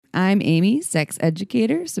I'm Amy, sex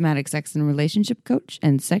educator, somatic sex and relationship coach,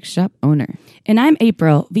 and sex shop owner. And I'm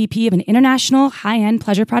April, VP of an international high-end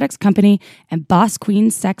pleasure products company and boss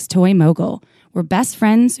queen sex toy mogul. We're best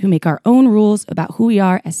friends who make our own rules about who we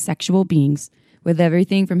are as sexual beings. With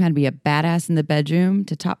everything from how to be a badass in the bedroom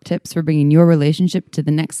to top tips for bringing your relationship to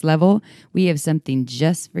the next level, we have something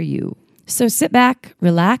just for you. So sit back,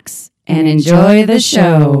 relax, and enjoy the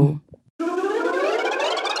show.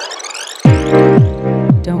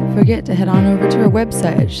 Don't forget to head on over to our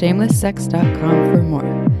website at shamelesssex.com for more.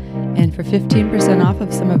 And for 15% off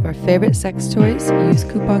of some of our favorite sex toys, use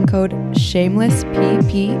coupon code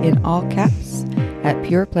SHAMELESSPP in all caps at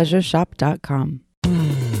purepleasureshop.com.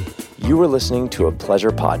 You are listening to a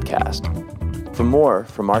pleasure podcast. For more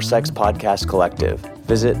from our sex podcast collective,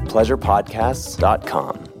 visit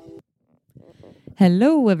pleasurepodcasts.com.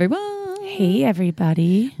 Hello, everyone. Hey,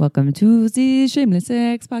 everybody. Welcome to the Shameless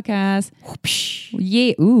Sex Podcast.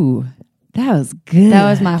 Yeah, ooh, that was good. That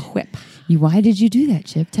was my whip. Why did you do that,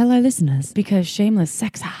 Chip? Tell our listeners. Because Shameless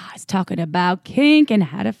Sex is talking about kink and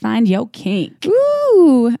how to find your kink.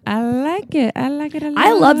 Ooh, I like it. I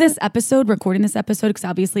love this episode, recording this episode, because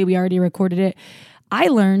obviously we already recorded it. I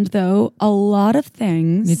learned, though, a lot of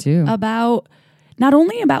things. Me too. About, not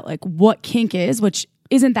only about like what kink is, which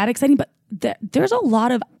isn't that exciting, but there's a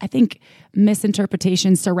lot of, I think,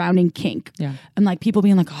 misinterpretations surrounding kink. Yeah. And like people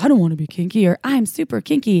being like, oh, I don't want to be kinky, or I'm super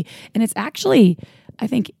kinky. And it's actually, I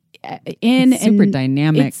think, it's super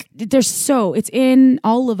dynamic. It's in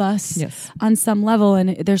all of us, yes, on some level,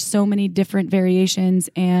 and there's so many different variations,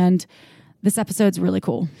 and this episode's really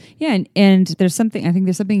cool. Yeah, and there's something, I think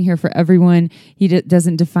there's something here for everyone. He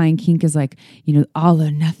doesn't define kink as like, all or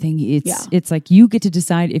nothing. It's like you get to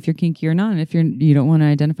decide if you're kinky or not, and if you don't want to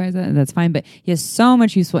identify as that, that's fine. But he has so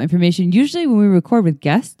much useful information. Usually when we record with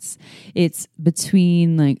guests, it's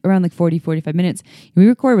between around 40, 45 minutes. We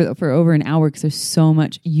record for over an hour because there's so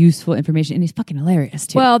much useful information, and he's fucking hilarious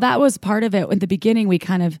too. Well, that was part of it. In the beginning, we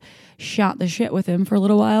kind of shot the shit with him for a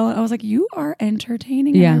little while. I was like, you are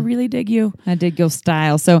entertaining, and I really dig you. I dig your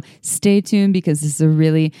style. So stay tuned, because this is a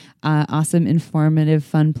really awesome, informative,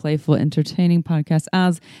 fun, playful, entertaining podcast,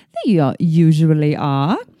 as they usually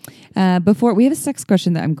are. Before we have a sex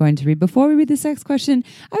question that I'm going to read. Before we read the sex question,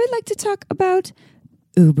 I would like to talk about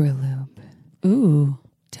Uberlube. Ooh,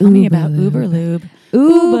 tell me about Uberlube.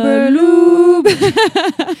 Uberlube.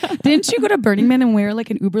 Didn't you go to Burning Man and wear an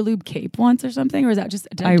Uberlube cape once or something? Or is that just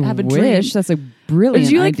I have a wish. dream? That's a brilliant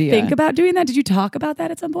idea. Did you think about doing that? Did you talk about that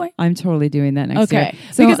at some point? I'm totally doing that next year.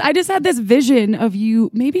 So, because I just had this vision of you.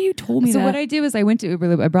 Maybe you told me that. So what I did was I went to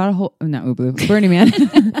Uberlube. I brought Burning Man.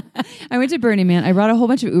 I went to Burning Man. I brought a whole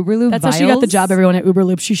bunch of Uberlube That's vials. how she got the job, everyone, at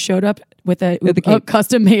Uberlube. She showed up with a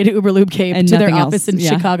custom-made Uberlube cape and to their office in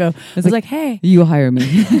Chicago. I was like, hey. You hire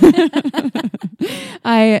me.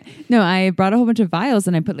 I brought a whole bunch of vials,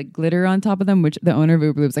 and I put glitter on top of them, which the owner of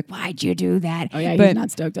Uberlube was like, why'd you do that? Oh yeah, he's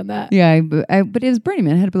not stoked on that. Yeah, but it was Burning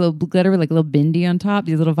Man. I had a little glitter with a little bindi on top,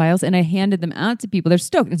 these little vials, and I handed them out to people. They're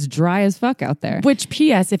stoked. It's dry as fuck out there. Which,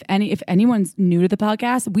 P.S., if anyone's new to the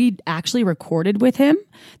podcast, we actually recorded with him,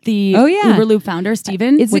 the Uberlube founder,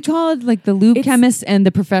 Steven. Is it called the lube chemist and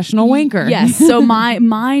the professional wanker? Yes. So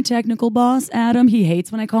my technical boss, Adam, he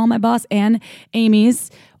hates when I call him my boss, and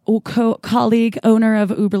Amy's colleague, owner of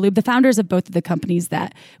Uberlube, the founders of both of the companies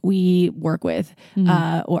that we work with,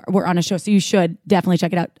 or we're on a show. So you should definitely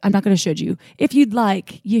check it out. I'm not going to should you. If you'd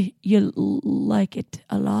like, you like it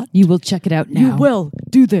a lot. You will check it out now. You will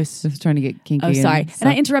do this. I was trying to get kinky. Oh, sorry. And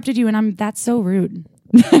I interrupted you, and that's so rude.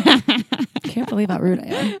 Can't believe how rude I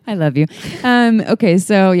am. I love you. Okay,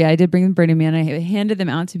 so I did bring them Burning Man. I handed them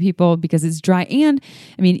out to people because it's dry, and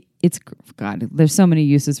there's so many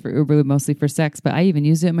uses for Uberlube, mostly for sex, but I even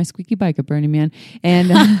used it on my squeaky bike at Burning Man.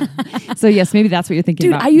 And so yes, maybe that's what you're thinking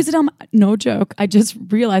about. I use it on no joke. I just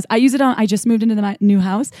realized I just moved into my new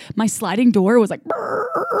house. My sliding door was like,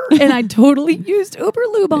 and I totally used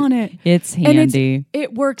Uberlube on it. It's handy. And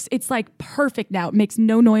it works. It's perfect now. It makes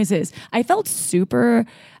no noises. I felt super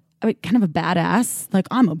kind of a badass,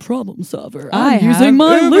 I'm a problem solver. I'm using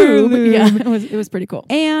my lube. Yeah, it was pretty cool.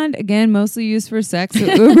 And again, mostly used for sex. So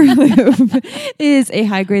Uberlube is a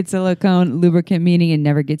high-grade silicone lubricant, meaning it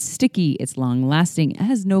never gets sticky. It's long-lasting. It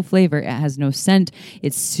has no flavor. It has no scent.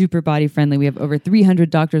 It's super body-friendly. We have over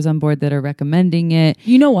 300 doctors on board that are recommending it.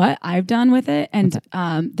 You know what I've done with it? And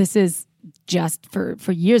this is just for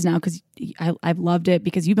years now because I've loved it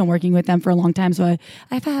because you've been working with them for a long time. So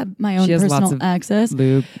I've had my own personal access.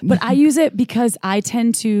 Lube. But I use it because I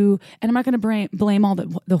tend to, and I'm not going to blame all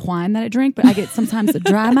the wine that I drink, but I get sometimes the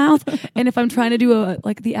dry mouth. And if I'm trying to do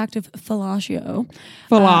the act of fellatio,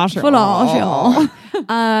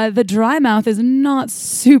 the dry mouth is not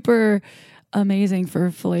super amazing for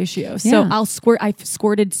fellatio. So I've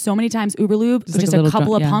squirted so many times Uber Lube, just a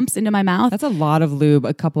couple of pumps into my mouth. That's a lot of lube,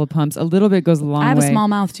 a couple of pumps. A little bit goes a long way. I have a small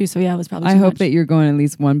mouth too, so yeah, it was probably I too hope much. that you're going at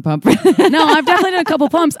least one pump. No, I've definitely done a couple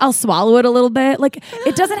pumps. I'll swallow it a little bit. Like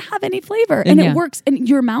it doesn't have any flavor and it works, and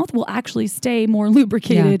your mouth will actually stay more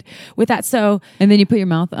lubricated with that. So and then you put your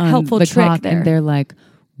mouth on helpful the trick cock there. and they're like,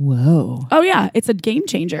 whoa. Oh yeah, it's a game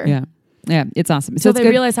changer. Yeah. Yeah, it's awesome. So it's they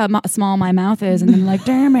good. realize how small my mouth is, and then like,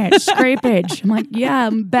 damn it, scrapage. I'm like, yeah,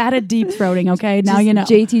 I'm bad at deep throating. Okay, now you know.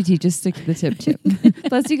 JTT, just stick to the tip.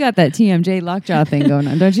 Plus, you got that TMJ lockjaw thing going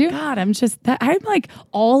on, don't you? God, I'm like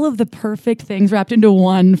all of the perfect things wrapped into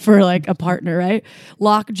one for like a partner, right?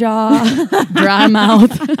 Lockjaw, dry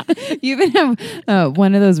mouth. You even have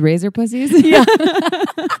one of those razor pussies. Yeah.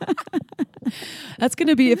 That's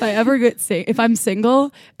gonna be if I ever if I'm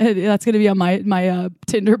single, that's gonna be on my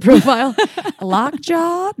Tinder profile.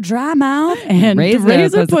 Lockjaw, dry mouth, and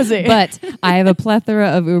razor pussy. But I have a plethora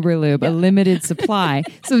of Uber Lube, a limited supply,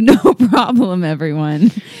 so no problem,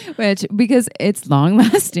 everyone. Because it's long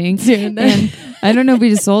lasting, and I don't know if we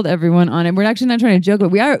just sold everyone on it. We're actually not trying to joke, but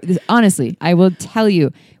we are. Honestly, I will tell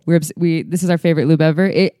you, this is our favorite lube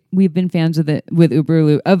ever. We've been fans with Uber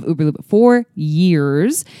Lube for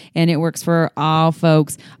years, and it works for all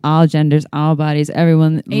folks, all genders, all bodies.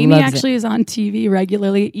 Everyone Amy loves actually is on TV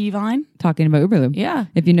regularly, Evine. talking about Uber Lube. Yeah.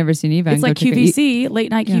 If you've never seen Evine, it's like QVC,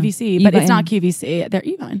 late night QVC, but it's not QVC. They're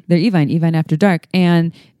Evine. They're Evine After Dark.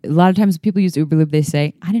 And a lot of times people use Uber Lube, they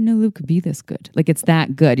say, I didn't know lube could be this good. Like, it's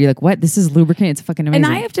that good. You're like, what? This is lubricant. It's fucking amazing.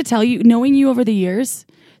 And I have to tell you, knowing you over the years,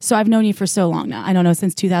 so I've known you for so long now. I don't know,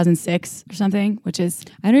 since 2006 or something, which is...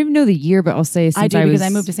 I don't even know the year, but I'll say since because I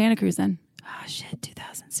moved to Santa Cruz then. Oh, shit,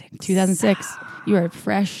 2006. 2006. You were a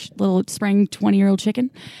fresh little spring 20-year-old chicken.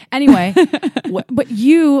 Anyway, but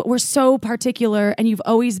you were so particular, and you've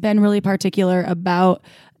always been really particular about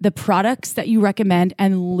the products that you recommend,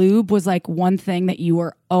 and lube was like one thing that you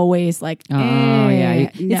were always like,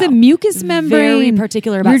 it's a mucus membrane. Very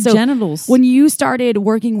particular about your genitals. When you started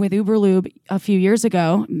working with Uber Lube a few years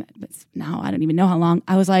ago, now I don't even know how long,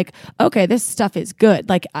 I was like, okay, this stuff is good.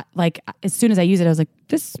 Like as soon as I use it, I was like,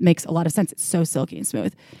 this makes a lot of sense. It's so silky and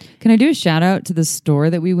smooth. Can I do a shout out to the store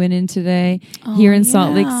that we went in today here in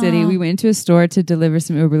Salt Lake City? We went into a store to deliver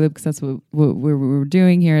some Uber Lube because that's what we're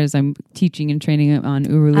doing here. Is I'm teaching and training on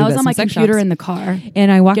Uber Lube. I was on my computer in the car,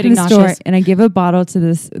 and I walked in the store and I give a bottle to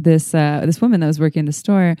this woman that was working in the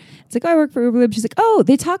store. It's like, oh, I work for Uber Lube. She's like, oh,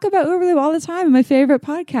 they talk about Uber Lube all the time in my favorite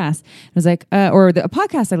podcast. I was like, or a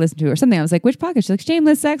podcast I listen to or something. I was like, which podcast? She's like,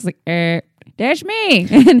 Shameless Sex. Like, That's me.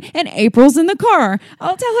 And April's in the car.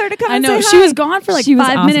 I'll tell her to come and say hi. I know. She was gone for like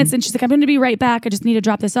 5 minutes and she's like, I'm going to be right back. I just need to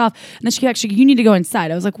drop this off. And then she you need to go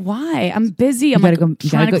inside. I was like, why? I'm busy. I'm trying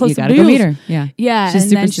to close the deals. Go meet her. Yeah. Yeah. She's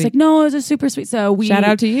and then she's like, no, it was super sweet. So shout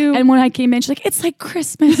out to you. And when I came in, she's like, it's like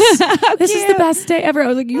Christmas. This is the best day ever. I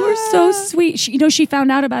was like, you are so sweet. She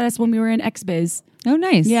found out about us when we were in XBiz. Oh,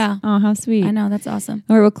 nice. Yeah. Oh, how sweet. I know. That's awesome.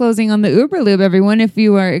 All right, we're closing on the Uber Lube, everyone. If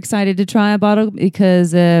you are excited to try a bottle,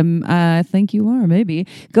 because I think you are, maybe,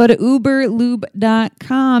 go to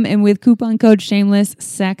uberlube.com, and with coupon code Shameless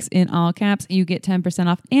Sex in all caps, you get 10%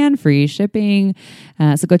 off and free shipping.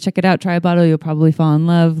 So go check it out. Try a bottle. You'll probably fall in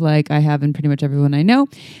love like I have and pretty much everyone I know.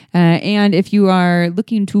 And if you are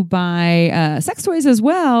looking to buy sex toys as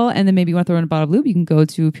well, and then maybe you want to throw in a bottle of lube, you can go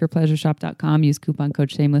to purepleasureshop.com, use coupon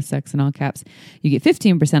code Shameless Sex in all caps. You get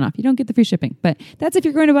 15% off. You don't get the free shipping, but that's if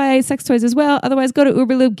you're going to buy sex toys as well. Otherwise, go to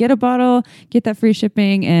Uber Lube, get a bottle, get that free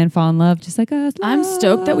shipping, and fall in love just like us. I'm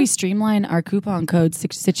stoked that we streamline our coupon code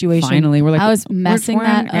situation. Finally, we're like, I was messing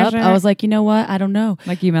that up. I was like, you know what? I don't know.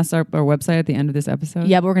 Like you messed up our website at the end of this episode.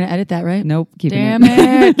 Yeah, but we're gonna edit that, right? Nope. Damn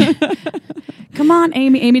it. Come on,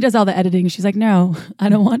 Amy. Amy does all the editing. She's like, no, I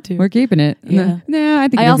don't want to. We're keeping it. Yeah. No, I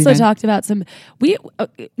think I also talked about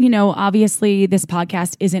obviously this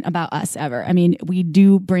podcast isn't about us ever. I mean, we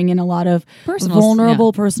do bring in a lot of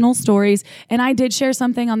vulnerable personal stories. And I did share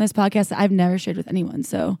something on this podcast that I've never shared with anyone.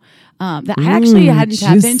 So that I actually hadn't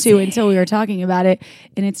tapped into until we were talking about it.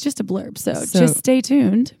 And it's just a blurb. So just stay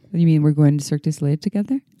tuned. You mean we're going to Cirque du Soleil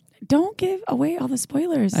together? Don't give away all the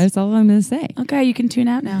spoilers. That's all I'm going to say. Okay, you can tune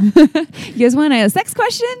out now. You guys want a sex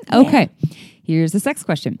question? Yeah. Okay. Here's the sex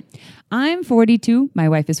question. I'm 42, my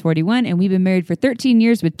wife is 41, and we've been married for 13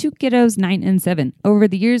 years with 2 kiddos, 9 and 7. Over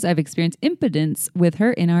the years, I've experienced impotence with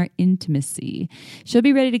her in our intimacy. She'll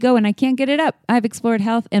be ready to go and I can't get it up. I've explored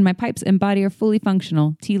health and my pipes and body are fully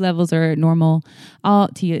functional. T levels are normal.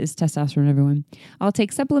 T is testosterone, everyone. I'll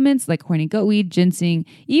take supplements like horny goatweed, ginseng,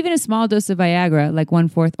 even a small dose of Viagra, like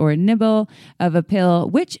 1/4 or a nibble of a pill,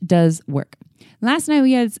 which does work. Last night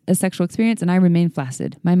we had a sexual experience and I remain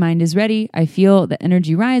flaccid. My mind is ready. I feel the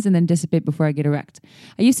energy rise and then dissipate before I get erect.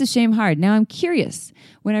 I used to shame hard. Now I'm curious.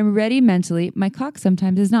 When I'm ready mentally, my cock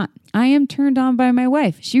sometimes is not. I am turned on by my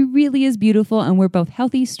wife. She really is beautiful and we're both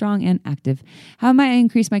healthy, strong, and active. How might I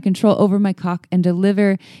increase my control over my cock and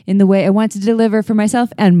deliver in the way I want to deliver for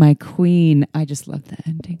myself and my queen? I just love that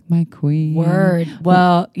ending. My queen. Word.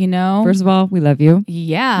 Well, First of all, we love you.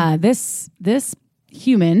 Yeah, this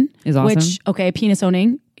human is awesome. Which, okay, penis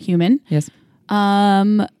owning human. Yes.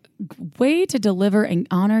 Way to deliver and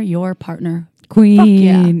honor your partner.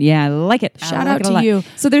 Queen. Yeah, I like it. Shout out to you.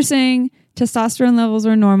 So they're saying testosterone levels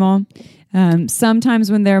are normal. Sometimes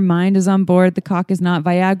when their mind is on board, the cock is not.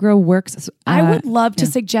 Viagra works. I would love to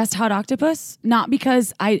suggest hot octopus, not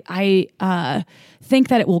because I think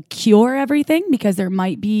that it will cure everything, because there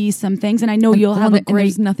might be some things, and I know you'll have a great.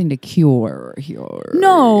 There's nothing to cure here.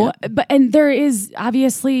 No, but there is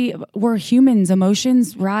obviously, we're humans.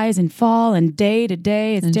 Emotions rise and fall, and day to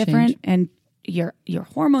day it's different, and your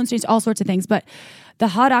hormones change, all sorts of things, but. The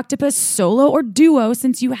hot octopus solo or duo,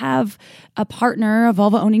 since you have a partner, a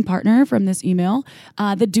vulva owning partner from this email,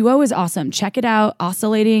 the duo is awesome. Check it out.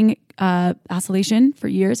 Oscillation for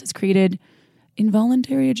years has created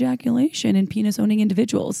involuntary ejaculation in penis owning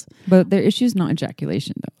individuals. But their issue is not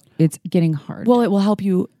ejaculation though. It's getting hard. Well, it will help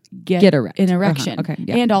you get an erection. Okay,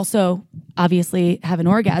 yeah. And also obviously have an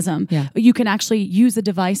orgasm. Yeah. You can actually use the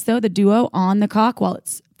device though, the duo, on the cock while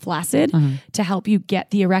it's flaccid to help you get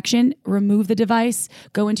the erection, remove the device,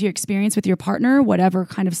 go into your experience with your partner, whatever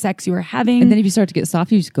kind of sex you are having. And then if you start to get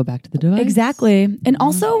soft, you just go back to the device. Exactly. And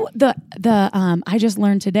also the I just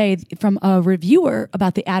learned today from a reviewer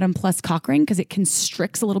about the Atom Plus cock ring, because it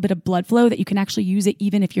constricts a little bit of blood flow, that you can actually use it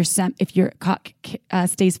even if your cock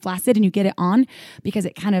stays flaccid and you get it on, because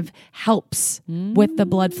it kind of helps with the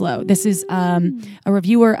blood flow. This is a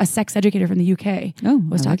reviewer, a sex educator from the UK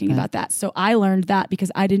was talking about that. So I learned that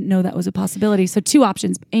because I didn't know that was a possibility. So 2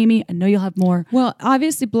 options. Amy, I know you'll have more. Well,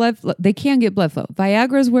 obviously blood flow, they can get blood flow.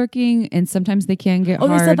 Viagra's working and sometimes they can get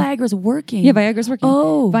hard. They said Viagra's working. Yeah, Viagra's working.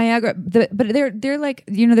 Oh. Viagra, but they're like,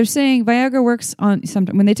 they're saying Viagra works on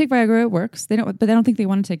sometimes when they take Viagra, it works. They don't think they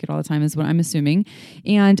want to take it all the time is what I'm assuming.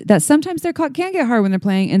 And that sometimes their cock can get hard when they're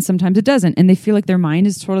playing and sometimes it doesn't. And they feel like their mind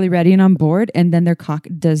is totally ready and on board and then their cock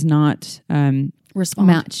does not respond,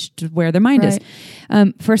 match to where their mind is.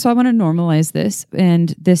 First of all, I want to normalize this,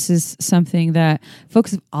 and this is something that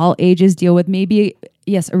folks of all ages deal with. Maybe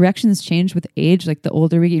yes, erections change with age. Like the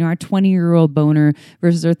older we get, our 20-year-old boner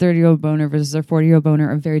versus our 30-year-old boner versus our 40-year-old boner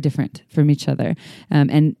are very different from each other,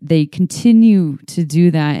 and they continue to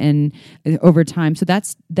do that and over time. So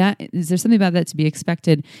that is there something about that to be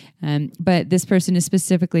expected? But this person is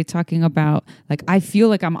specifically talking about like, I feel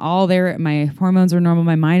like I'm all there. My hormones are normal.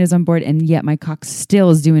 My mind is on board, and yet my cock still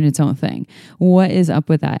is doing its own thing. What is up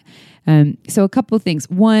with that? So a couple of things.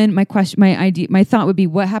 One, my thought would be,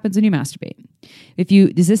 what happens when you masturbate?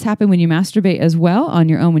 Does this happen when you masturbate as well on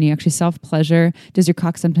your own, when you actually self-pleasure? Does your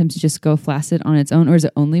cock sometimes just go flaccid on its own, or is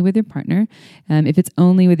it only with your partner? If it's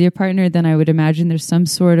only with your partner, then I would imagine there's some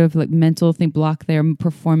sort of like mental thing block there,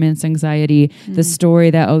 performance anxiety, the story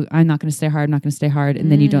that, I'm not going to stay hard,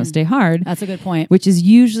 and then you don't stay hard. That's a good point. Which is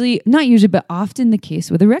not usually, but often the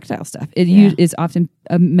case with erectile stuff. It is often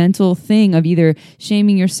a mental thing of either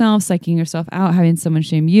shaming yourself, psyching yourself out, having someone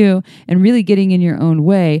shame you, and really getting in your own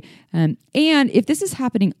way. And if this is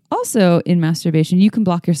happening also in masturbation, you can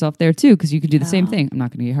block yourself there too, because you could do the same thing. I'm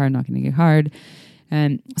not going to get hard.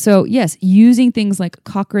 So yes, using things like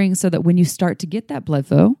cock rings so that when you start to get that blood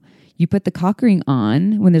flow, you put the cock ring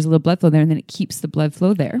on when there's a little blood flow there, and then it keeps the blood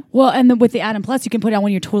flow there. Well, and then with the Atom Plus, you can put it on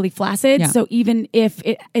when you're totally flaccid. Yeah. So even if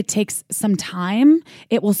it takes some time,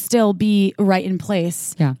 it will still be right in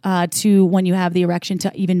place to when you have the erection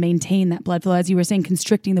to even maintain that blood flow. As you were saying,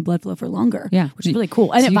 constricting the blood flow for longer, which is really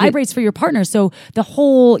cool. And it vibrates for your partner. So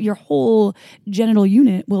your whole genital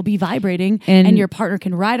unit will be vibrating, and your partner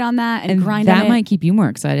can ride on that and grind on it. That might keep you more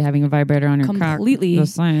excited, having a vibrator on your cock. Completely.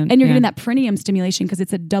 And you're getting that perineum stimulation because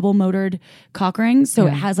it's a double mode motored cock ring. So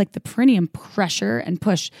it has like the perineum pressure and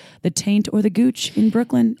push, the taint or the gooch in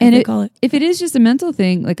Brooklyn, as they call it. If it is just a mental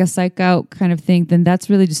thing, like a psych out kind of thing, then that's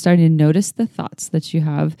really just starting to notice the thoughts that you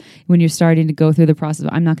have when you're starting to go through the process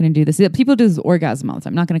of, I'm not going to do this. People do this orgasm all the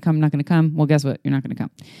time. I'm not going to come. Well, guess what? You're not going to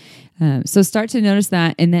come. So start to notice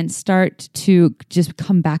that, and then start to just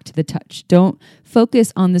come back to the touch. Don't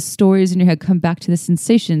focus on the stories in your head. Come back to the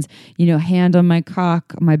sensations. Hand on my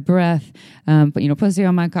cock, my breath, pussy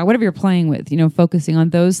on my cock, whatever you're playing with. Focusing on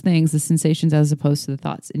those things, the sensations, as opposed to the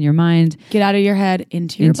thoughts in your mind. Get out of your head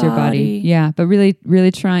into your body. Yeah, but really,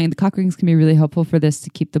 really trying. The cock rings can be really helpful for this, to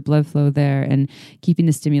keep the blood flow there and keeping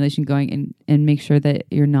the stimulation going, and make sure that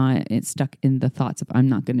you're not stuck in the thoughts of, I'm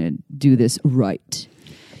not going to do this right.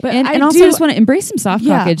 But and also just want to embrace some soft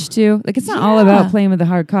cockage too. Like, it's not all about playing with the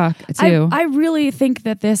hard cock too. I really think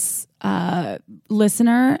that this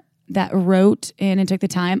listener that wrote in and took the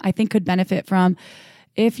time, I think could benefit from,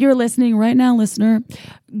 if you're listening right now, listener,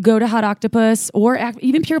 go to Hot Octopuss, or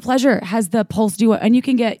even Pure Pleasure has the Pulse Duo, and you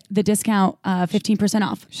can get the discount 15%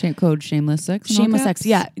 off. Code Shameless Sex. Shameless Sex,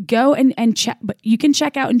 yeah. Go and check, but you can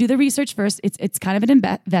check out and do the research first. It's kind of an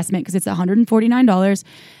investment because it's $149.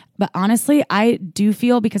 But honestly, I do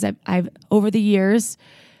feel, because I've over the years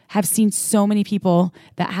have seen so many people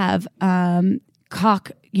that have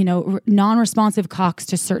non-responsive cocks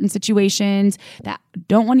to certain situations, that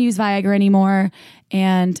don't want to use Viagra anymore,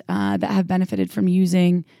 and that have benefited from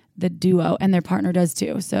using the Duo, and their partner does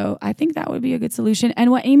too. So I think that would be a good solution.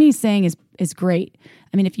 And what Amy's saying is great.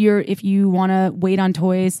 I mean, if you want to wait on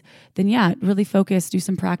toys, then really focus, do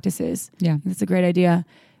some practices. Yeah, that's a great idea.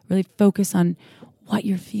 Really focus on what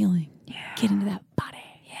you're feeling. Yeah. Get into that body.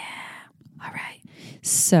 Yeah. All right.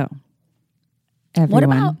 So,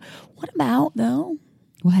 everyone. What about though?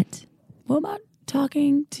 What about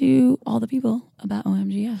talking to all the people about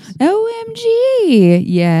OMGS? OMG.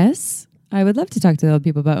 Yes. I would love to talk to other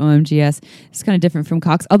people about OMGS. It's kind of different from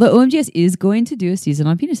Cox, although OMGS is going to do a season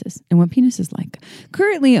on penises and what penis is like.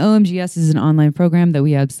 Currently, OMGS is an online program that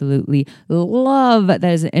we absolutely love. That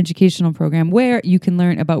is an educational program where you can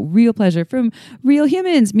learn about real pleasure from real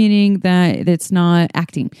humans, meaning that it's not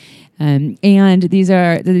acting. And they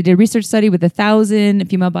did a research study with 1,000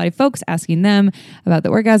 female body folks, asking them about the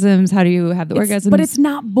orgasms. How do you have the orgasms? But it's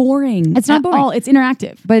not boring. It's not boring. All. It's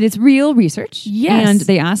interactive. But it's real research. Yes. And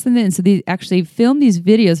they asked them, and so they actually filmed these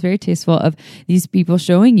videos, very tasteful, of these people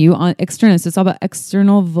showing you on external. So it's all about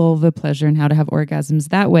external vulva pleasure and how to have orgasms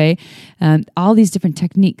that way. All these different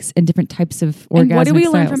techniques and different types of orgasm. And what did we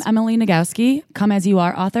learn from Emily Nagoski, Come As You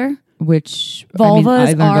Are author? Which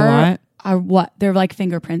vulvas are what? They're like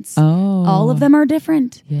fingerprints. Oh. All of them are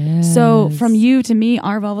different. Yes. So from you to me,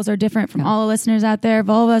 our vulvas are different. From all the listeners out there,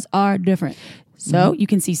 vulvas are different. So you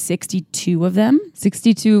can see 62 of them.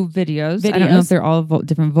 62 videos. I don't know if they're all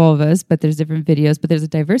different vulvas, but there's different videos. But there's a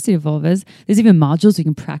diversity of vulvas. There's even modules you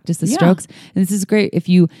can practice the strokes. And this is great if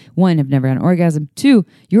you, one, have never had an orgasm. Two,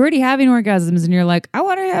 you're already having orgasms and you're like, I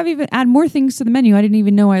want to add more things to the menu. I didn't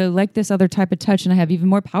even know I like this other type of touch, and I have even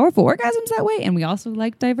more powerful orgasms that way. And we also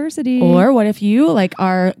like diversity. Or what if you, like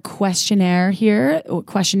our questionnaire here,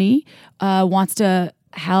 questionee, wants to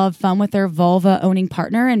have fun with their vulva owning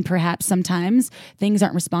partner, and perhaps sometimes things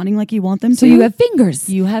aren't responding like you want them to. So you have fingers.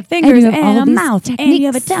 You have fingers and a mouth techniques. And you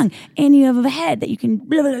have a tongue and you have a head that you can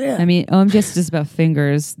blah, blah, blah. I mean, OMGS is about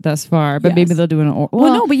fingers thus far, but maybe they'll do an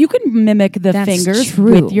well, no, but you can mimic the fingers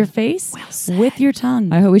with your face, with your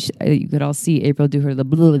tongue. I wish you could all see April do her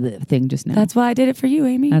blah, blah thing just now. That's why I did it for you,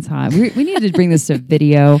 Amy. That's hot. We need to bring this to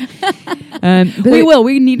video. We will.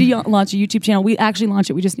 We need to launch a YouTube channel. We actually launch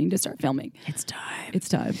it. We just need to start filming. It's time. It's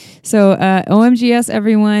time. So OMGS,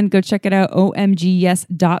 everyone, go check it out.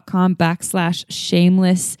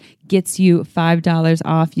 omgs.com/shameless gets you $5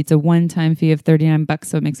 off. It's a one-time fee of $39,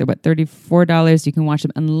 so it makes it $34. You can watch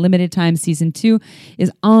them unlimited time. Season 2 is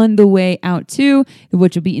on the way out too,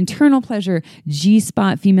 which will be internal pleasure,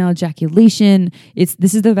 G-spot, female ejaculation.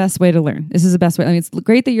 This is the best way to learn. This is the best way. I mean, it's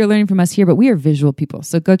great that you're learning from us here, but we are visual people,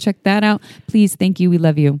 so go check that out. Please, thank you. We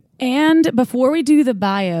love you. And before we do the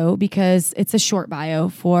bio, because it's a short bio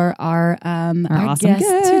for our awesome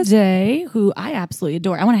guest today, who I absolutely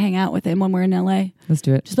adore. I want to hang out with him when we're in LA. Let's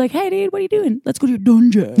do it. Just like, hey, dude, what are you doing? Let's go to your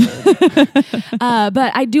dungeon.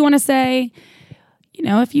 But I do want to say,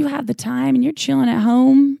 if you have the time and you're chilling at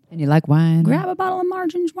home and you like wine, grab a bottle of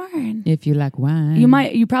Margins wine. If you like wine,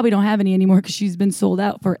 you probably don't have any anymore because she's been sold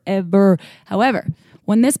out forever. However,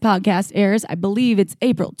 when this podcast airs, I believe it's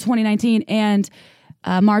April 2019, and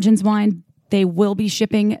Margins Wine, they will be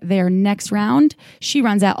shipping their next round. She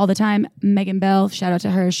runs out all the time. Megan Bell, shout out to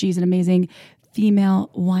her. She's an amazing female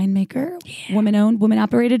winemaker, woman-owned,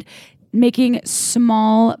 woman-operated. making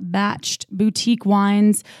small batched boutique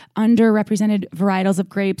wines, underrepresented varietals of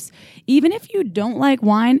grapes. Even if you don't like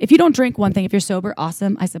wine, if you don't drink one thing, if you're sober,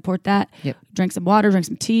 awesome. I support that. Yep. Drink some water, drink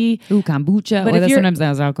some tea. Ooh, kombucha. But Well, sometimes that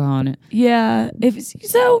has alcohol in it. Yeah.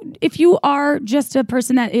 If you are just a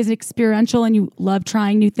person that is experiential and you love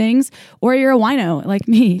trying new things, or you're a wino like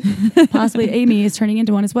me, possibly Amy is turning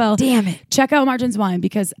into one as well. Damn it. Check out Margins Wine,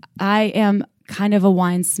 because I am kind of a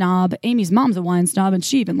wine snob. Amy's mom's a wine snob and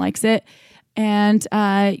she even likes it. And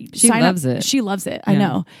she loves it. She loves it. I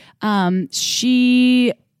know.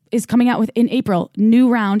 She is coming out with in April, new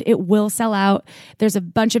round. It will sell out. There's a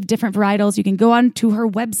bunch of different varietals. You can go on to her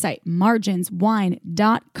website,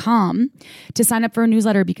 marginswine.com, to sign up for a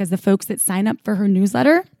newsletter, because the folks that sign up for her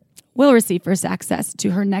newsletter will receive first access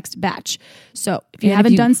to her next batch. So if you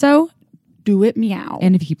haven't done so, do it meow.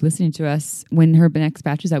 And if you keep listening to us, when her next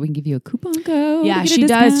batch is out, we can give you a coupon code. Yeah, she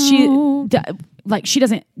does. She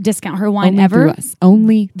doesn't discount her wine only ever. Through us.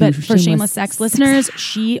 Only but for Shameless Sex listeners,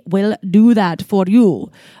 she will do that for you.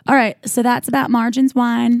 All right, so that's about Margins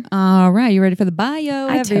Wine. All right, you ready for the bio,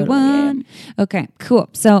 I everyone? totally am. Okay, cool.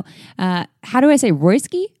 So, how do I say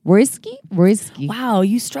Royski? Royski. Wow,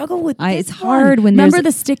 you struggle with this. It's hard when Remember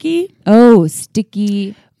there's the sticky? Oh,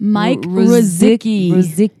 sticky. Mike Rosicki.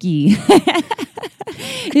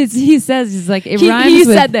 He says, he's like, it rhymes he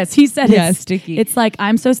with... said this. He said yeah, it's sticky. It's like,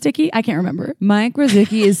 I'm so sticky, I can't remember. Mike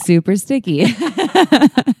Rosicki is super sticky.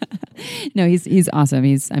 No, he's awesome.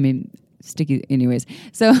 Sticky anyways.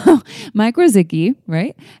 So Mike Rosicki,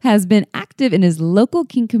 right, has been active in his local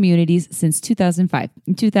kink communities since 2005.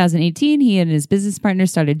 In 2018, he and his business partner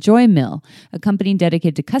started Joy Mill, a company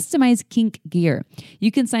dedicated to customized kink gear.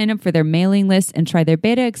 You can sign up for their mailing list and try their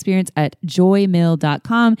beta experience at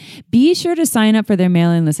joymill.com. Be sure to sign up for their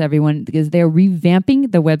mailing list, everyone, because they're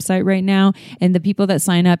revamping the website right now. And the people that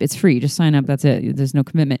sign up, it's free. Just sign up. That's it. There's no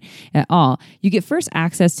commitment at all. You get first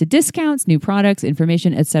access to discounts, new products,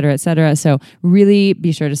 information, et cetera, et cetera. So really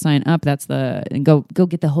be sure to sign up. And go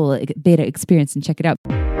get the whole beta experience and check it out.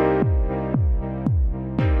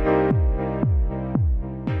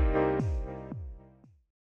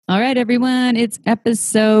 All right, everyone, it's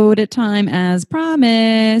episode time as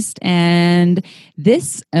promised. And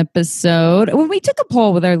this episode, when we took a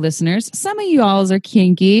poll with our listeners, some of you all are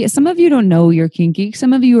kinky. Some of you don't know you're kinky.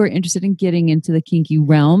 Some of you are interested in getting into the kinky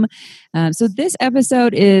realm. So this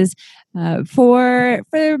episode is for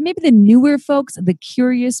maybe the newer folks, the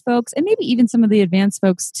curious folks, and maybe even some of the advanced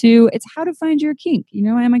folks too. It's how to find your kink. You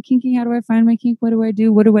know, am I kinky? How do I find my kink? What do I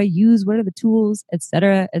do? What do I use? What are the tools, et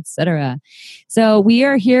cetera, et cetera. So we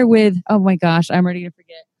are here with, oh my gosh, I'm already going to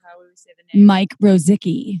forget. How would we say the name? Mike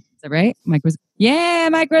Rosicki. Is that right? Mike Rosicki.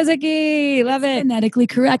 Love it. Phonetically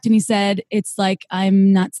correct. And he said, it's like,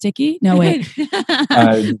 I'm not sticky. No, wait.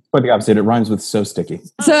 Quite the opposite. It rhymes with so sticky.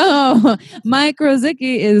 So Mike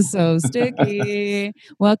Rosicki is so sticky.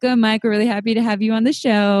 Welcome, Mike. We're really happy to have you on the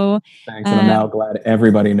show. Thanks. And I'm now glad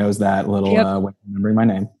everybody knows that little when remembering my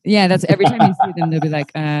name. Yeah, that's every time you see them, they'll be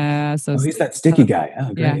like, he's that sticky guy.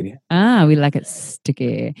 Oh, great. Yeah. We like it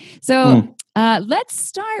sticky. So let's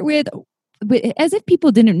start with, as if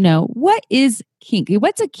people didn't know, what is kink?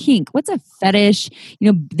 What's a kink? What's a fetish?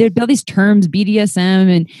 You know, there'd be all these terms, BDSM,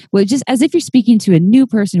 and just as if you're speaking to a new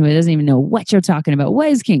person who doesn't even know what you're talking about. What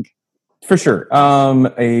is kink? For sure.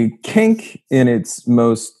 A kink in its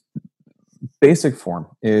most basic form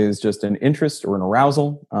is just an interest or an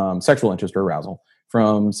arousal, sexual interest or arousal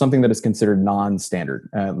from something that is considered non-standard.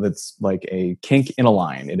 That's like a kink in a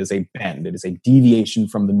line. It is a bend. It is a deviation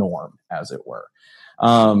from the norm, as it were.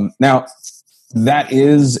 Now, that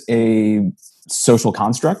is a social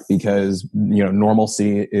construct because,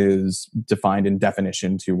 normalcy is defined in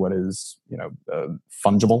definition to what is,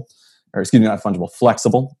 fungible, or excuse me, not fungible,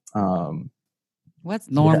 flexible. What's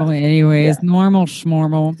normal anyways? Yeah. Normal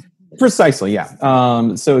schmormal. Precisely, yeah.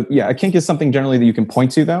 A kink is something generally that you can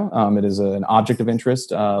point to, though. It is an object of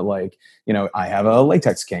interest. I have a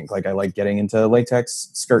latex kink. Like I like getting into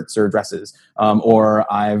latex skirts or dresses. Or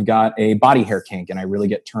I've got a body hair kink, and I really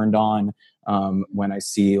get turned on when I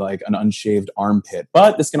see like an unshaved armpit.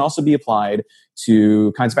 But this can also be applied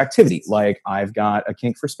to kinds of activity. Like I've got a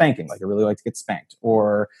kink for spanking. Like I really like to get spanked.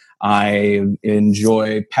 Or I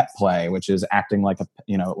enjoy pet play, which is acting like a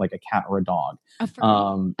cat or a dog. A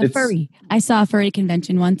furry. I saw a furry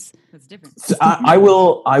convention once. That's different. I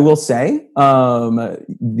will say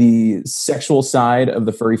the sexual side of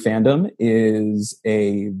the furry fandom is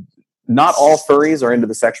a not all furries are into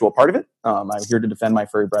the sexual part of it. I'm here to defend my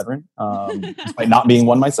furry brethren, despite not being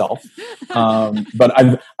one myself.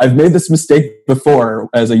 But I've made this mistake before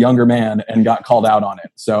as a younger man and got called out on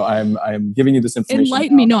it. So I'm giving you this information.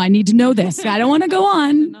 Enlighten me. No, I need to know this. I don't want to go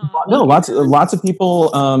on. No, lots of people.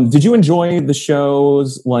 Did you enjoy the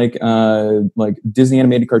shows like Disney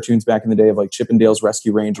animated cartoons back in the day of like Chip and Dale's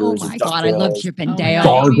Rescue Rangers? Oh my God, I love Chip and Dale.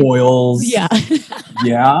 Gargoyles. Yeah.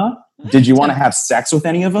 Yeah. Did you want to have sex with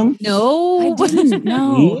any of them? No, I didn't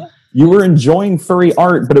know. You were enjoying furry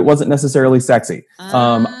art, but it wasn't necessarily sexy.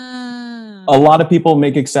 A lot of people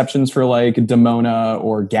make exceptions for like Demona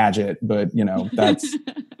or Gadget, but that's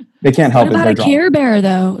they can't help it. What about a Care Bear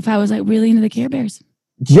though? If I was like really into the Care Bears.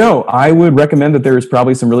 Yo, I would recommend that there is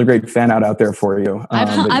probably some really great fan out there for you.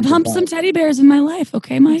 I've humped some teddy bears in my life.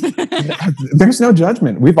 Okay, Mike? There's no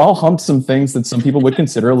judgment. We've all humped some things that some people would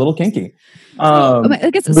consider a little kinky.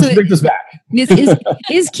 Which brings us back.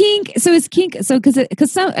 Is kink? So is kink? So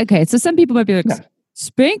because some people might be like,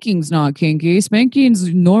 spanking's not kinky.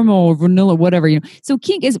 Spanking's normal, vanilla, whatever. So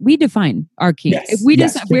kink is, we define our kink. Yes, if we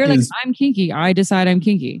decide, we're like, I'm kinky. I decide I'm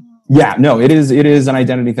kinky. Yeah, no, it is an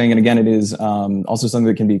identity thing. And again, it is also something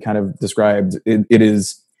that can be kind of described. It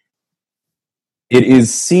is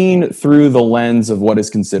seen through the lens of what is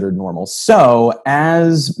considered normal. So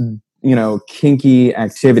as, kinky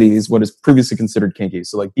activities, what is previously considered kinky.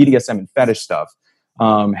 So like BDSM and fetish stuff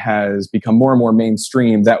has become more and more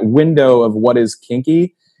mainstream. That window of what is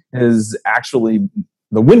kinky is actually,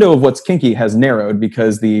 the window of what's kinky has narrowed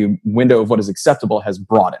because the window of what is acceptable has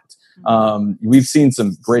broadened. We've seen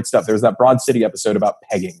some great stuff. There's that Broad City episode about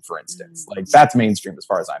pegging, for instance. Like that's mainstream as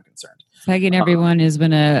far as I'm concerned. Pegging everyone is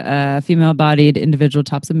when a female-bodied individual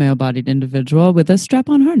tops a male-bodied individual with a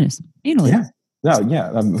strap-on harness anally. Yeah. No,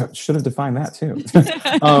 yeah, should have defined that too.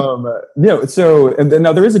 So and then,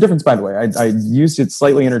 now there is a difference, by the way. I used it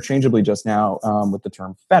slightly interchangeably just now with the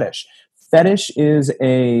term fetish. Fetish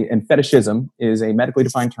and fetishism is a medically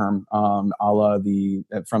defined term, a la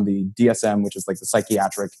from the DSM, which is like the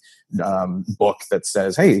psychiatric book that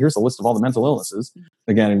says, hey, here's a list of all the mental illnesses.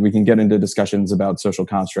 Again, we can get into discussions about social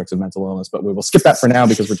constructs of mental illness, but we will skip that for now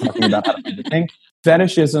because we're talking about how to find the kink.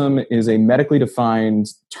 Fetishism is a medically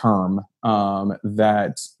defined term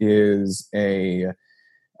that is you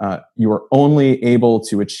are only able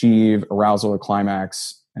to achieve arousal or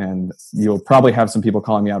climax. And you'll probably have some people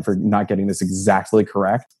calling me out for not getting this exactly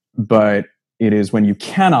correct, but it is when you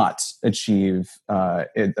cannot achieve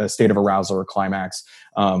a state of arousal or climax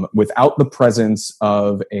without the presence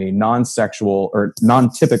of a non-sexual or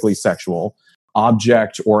non-typically sexual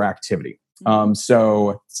object or activity.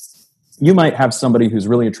 So you might have somebody who's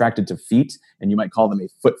really attracted to feet, and you might call them a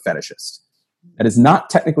foot fetishist. That is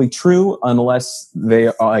not technically true unless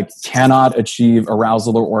they cannot achieve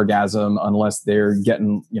arousal or orgasm unless they're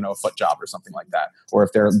getting, a foot job or something like that, or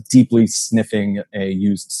if they're deeply sniffing a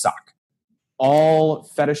used sock. All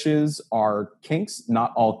fetishes are kinks.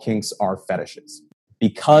 Not all kinks are fetishes.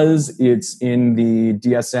 Because it's in the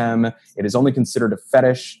DSM, it is only considered a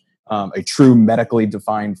fetish, a true medically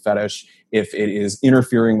defined fetish, if it is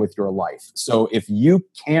interfering with your life. So if you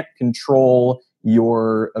can't control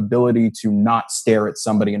your ability to not stare at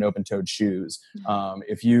somebody in open-toed shoes,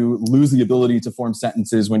 if you lose the ability to form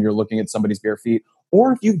sentences when you're looking at somebody's bare feet,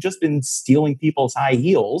 or if you've just been stealing people's high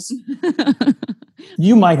heels,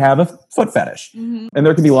 you might have a foot fetish. Mm-hmm. And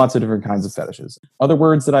there can be lots of different kinds of fetishes. Other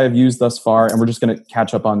words that I have used thus far, and we're just going to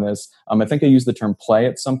catch up on this. I think I used the term play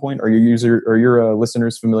at some point. Are your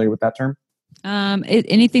listeners familiar with that term?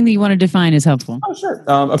 Anything that you want to define is helpful. Oh, sure.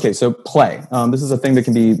 Okay, so play. This is a thing that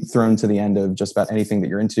can be thrown to the end of just about anything that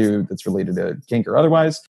you're into that's related to kink or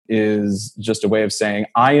otherwise, is just a way of saying,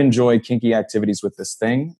 I enjoy kinky activities with this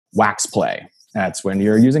thing. Wax play. That's when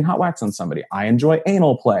you're using hot wax on somebody. I enjoy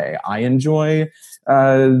anal play. I enjoy,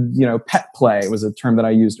 pet play was a term that I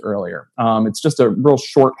used earlier. It's just a real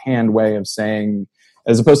shorthand way of saying,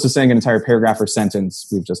 as opposed to saying an entire paragraph or sentence,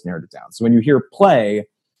 we've just narrowed it down. So when you hear play,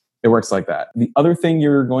 it works like that. The other thing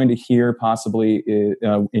you're going to hear possibly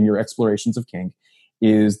in your explorations of kink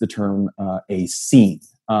is the term a scene.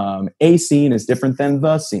 A scene is different than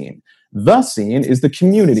the scene. The scene is the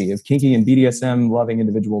community of kinky and BDSM loving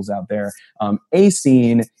individuals out there. A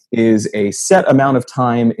scene is a set amount of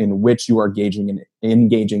time in which you are engaging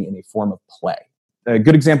in a form of play. A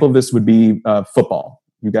good example of this would be football.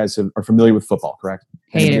 You guys are familiar with football, correct?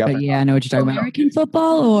 Hate it, but yeah, I know what you're talking about. American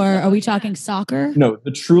football, or are we talking soccer? No,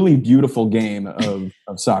 the truly beautiful game of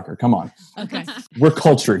soccer. Come on. Okay. We're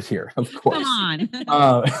cultured here, of course. Come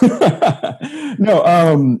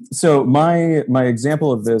on. So my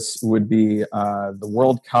example of this would be the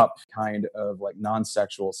World Cup kind of like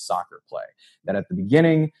non-sexual soccer play. That at the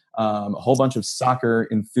beginning, a whole bunch of soccer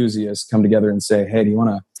enthusiasts come together and say, "Hey, do you want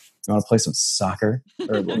to play some soccer?"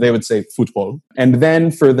 Or they would say football. And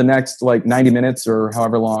then for the next like 90 minutes or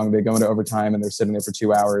however long, they go into overtime and they're sitting there for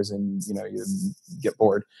 2 hours and, you get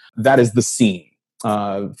bored. That is the scene.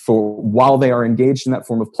 For while they are engaged in that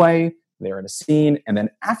form of play, they're in a scene. And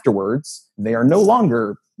then afterwards, they are no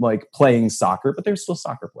longer like playing soccer, but they're still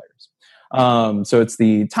soccer players. So it's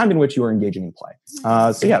the time in which you are engaging in play.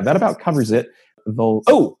 So yeah, that about covers it.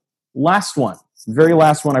 Last one. Very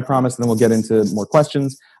last one, I promise, and then we'll get into more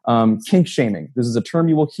questions. Kink shaming. This is a term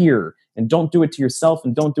you will hear, and don't do it to yourself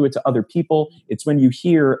and don't do it to other people. It's when you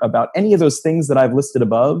hear about any of those things that I've listed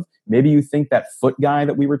above. Maybe you think that foot guy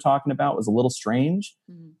that we were talking about was a little strange.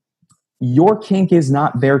 Mm-hmm. Your kink is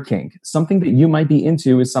not their kink. Something that you might be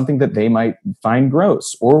into is something that they might find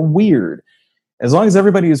gross or weird. As long as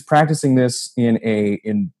everybody is practicing this in a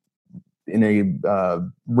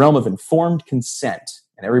realm of informed consent,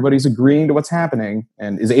 and everybody's agreeing to what's happening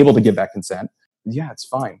and is able to give that consent, yeah, it's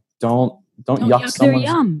fine. Don't yuck someone's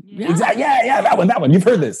yum. Yeah. Exactly. Yeah, that one. You've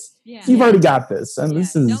heard this. Yeah. You've already got this. And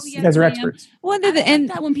this is, you guys are experts. Well, and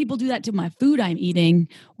that when people do that to my food I'm eating,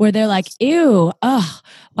 where they're like, ew,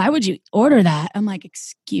 why would you order that? I'm like,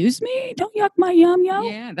 excuse me? Don't yuck my yum, yo.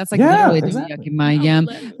 Yeah, that's like literally yucking my yum.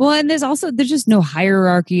 Well, and there's just no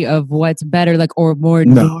hierarchy of what's better, like, or more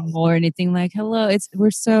normal or anything. Like, hello,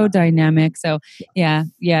 we're so dynamic. So yeah.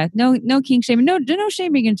 No kink shaming. No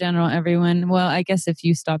shaming in general, everyone. Well, I guess if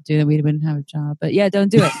you stopped doing that, we wouldn't have a job. But yeah, don't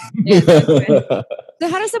do it. Yeah, don't do it. So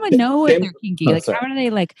how does someone know if they're kinky? Like, how do they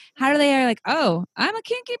like, oh, I'm a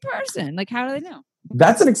kinky person? Like, how do they know?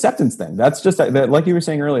 That's an acceptance thing. That's just that, like you were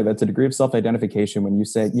saying earlier, that's a degree of self-identification when you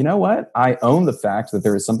say, you know what, I own the fact that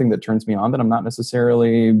there is something that turns me on that I'm not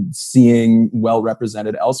necessarily seeing well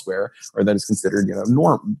represented elsewhere, or that is considered,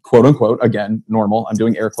 quote unquote, again, normal. I'm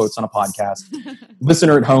doing air quotes on a podcast.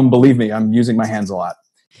 Listener at home, believe me, I'm using my hands a lot.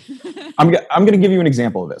 I'm going to give you an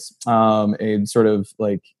example of this. A sort of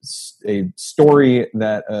like a story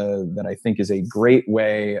that I think is a great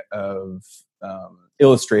way of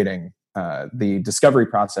illustrating the discovery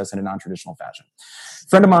process in a non-traditional fashion. A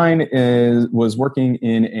friend of mine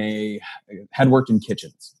had worked in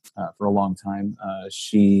kitchens for a long time.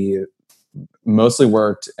 She mostly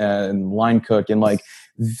worked and line cook in like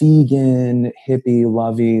vegan, hippie,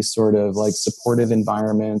 lovey sort of like supportive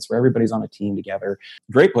environments where everybody's on a team together.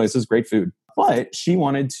 Great places, great food. But she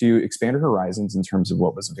wanted to expand her horizons in terms of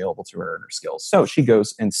what was available to her and her skills. So she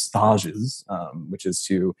goes and stages, which is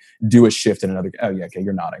to do a shift in another. Oh, yeah. Okay.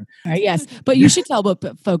 You're nodding. All right, yes. But you should tell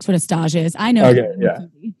folks what a stage is. I know. Okay. Yeah.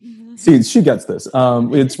 See, she gets this.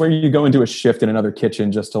 It's where you go and do a shift in another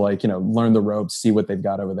kitchen just to learn the ropes, see what they've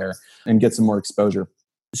got over there and get some more exposure.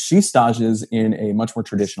 She stages in a much more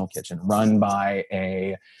traditional kitchen run by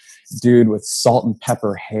a dude with salt and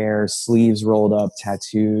pepper hair, sleeves rolled up,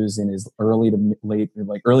 tattoos in his early to mid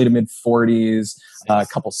 40s, a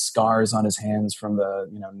couple scars on his hands from the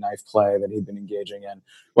knife play that he'd been engaging in.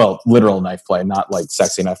 Well, literal knife play, not like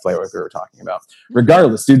sexy knife play like we were talking about.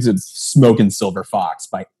 Regardless, dude's a smoking silver fox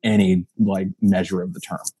by any measure of the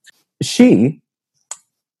term. She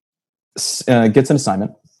gets an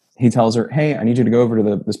assignment. He tells her, hey, I need you to go over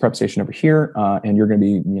to this prep station over here, and you're going to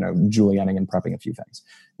be, julienning and prepping a few things.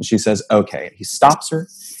 And she says, okay. He stops her,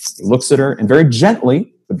 he looks at her, and very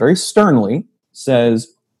gently, but very sternly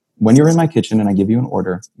says, when you're in my kitchen and I give you an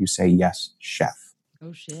order, you say, yes, chef.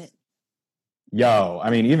 Oh, shit. Yo,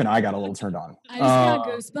 I mean, even I got a little turned on. I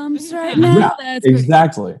just got goosebumps right now. Yeah, that's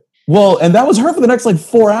exactly. Great. Well, and that was her for the next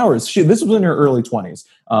 4 hours. This was in her early 20s.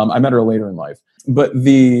 I met her later in life. But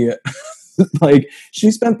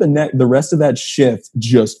she spent the rest of that shift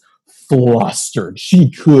just flustered. She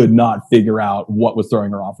could not figure out what was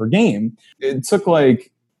throwing her off her game. It took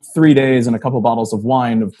 3 days and a couple bottles of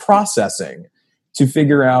wine of processing to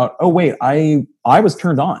figure out, oh wait, I was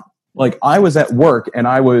turned on. I was at work and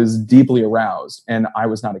I was deeply aroused and I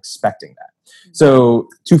was not expecting that. So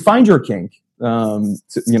to find your kink, title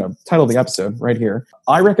of the episode right here,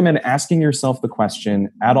 I recommend asking yourself the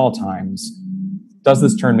question at all times, does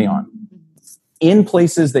this turn me on? In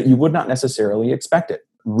places that you would not necessarily expect it.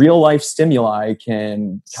 Real life stimuli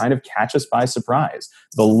can kind of catch us by surprise.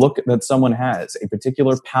 The look that someone has, a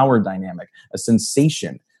particular power dynamic, a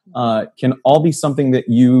sensation, can all be something that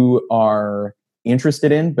you are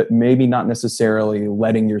interested in, but maybe not necessarily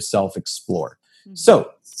letting yourself explore.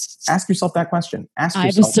 So ask yourself that question. Ask I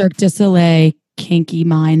have a yourself. Cirque du Soleil kinky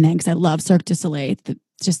mind then because I love Cirque du Soleil.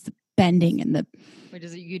 Just the bending and the. Wait,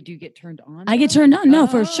 do you get turned on? I get turned on. No,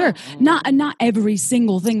 for sure. Not every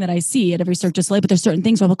single thing that I see at every Cirque du Soleil, but there's certain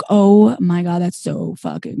things where I'm like, oh my God, that's so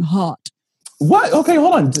fucking hot. What? Okay,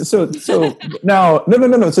 hold on. So now,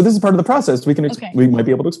 no. So this is part of the process. We might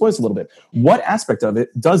be able to explore this a little bit. What aspect of it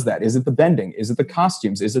does that? Is it the bending? Is it the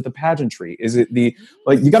costumes? Is it the pageantry? Is it you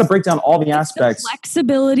got to break down all the aspects. The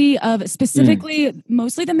flexibility of specifically,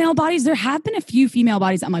 mostly the male bodies. There have been a few female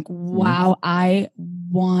bodies. I'm like, wow, I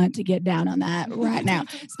want to get down on that right now.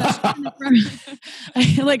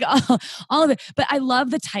 Especially like all of it. But I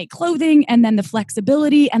love the tight clothing and then the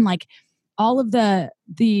flexibility and like all of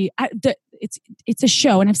it's a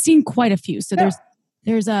show, and I've seen quite a few. So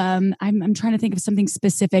there's I'm trying to think of something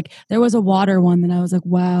specific. There was a water one that I was like,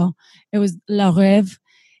 wow. It was La Rêve.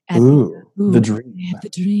 The dream. Yeah, the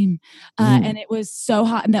dream. And it was so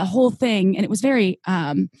hot, and that whole thing, and it was very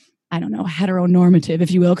I don't know, heteronormative,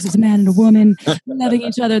 if you will, because it's a man and a woman loving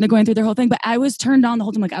each other and they're going through their whole thing. But I was turned on the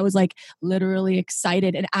whole time. Like I was like literally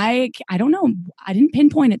excited. And I don't know. I didn't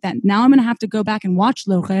pinpoint it then. Now I'm going to have to go back and watch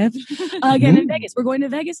Le Rêve again in Vegas. We're going to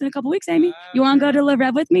Vegas in a couple weeks, Amy. You want to go to Le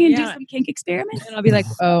Rêve with me and do some kink experiment? And I'll be like,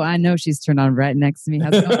 oh, I know she's turned on right next to me.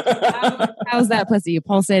 How's that pussy? You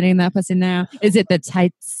pulsating that pussy now? Is it the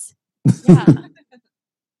tights? Yeah.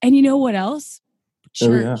 And you know what else?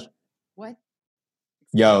 Church. Oh, yeah. What?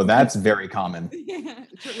 Yo, that's very common.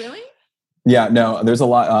 Really? Yeah, no, there's a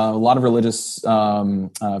lot of religious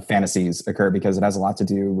fantasies occur because it has a lot to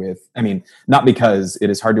do with, not because it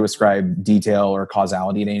is hard to ascribe detail or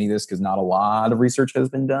causality to any of this because not a lot of research has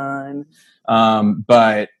been done.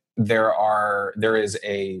 But there is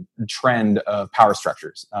a trend of power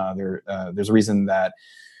structures. There's a reason that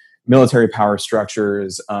military power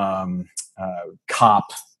structures,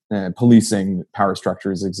 policing power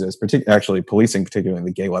structures exist, actually policing, particularly in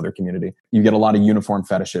the gay leather community. You get a lot of uniform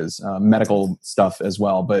fetishes, medical stuff as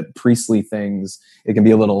well, but priestly things, it can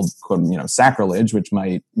be a little, sacrilege, which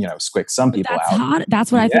might, squick some people out. Hot.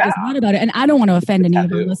 That's what I think is hot about it. And I don't want to offend any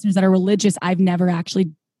of our listeners that are religious. I've never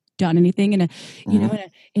actually done anything in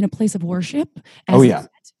a place of worship. I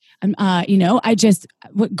just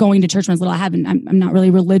going to church when I was little. I'm not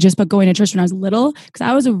really religious, but going to church when I was little, because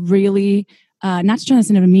I was a really, not to turn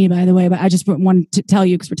this into me, by the way, but I just wanted to tell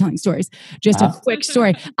you because we're telling stories. Just a quick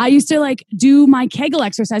story. I used to do my Kegel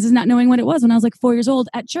exercises, not knowing what it was when I was 4 years old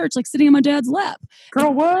at church, sitting on my dad's lap.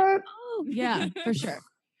 Girl, what? Oh, yeah, for sure.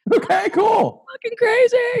 Okay, cool. Fucking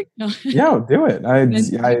crazy. No. Yeah, do it. I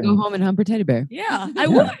go home and hump her teddy bear. Yeah, I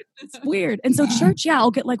would. It's weird. And so church,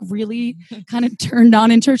 I'll get really kind of turned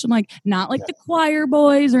on in church. I'm not the choir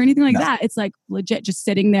boys or anything like that. It's legit just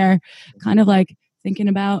sitting there kind of thinking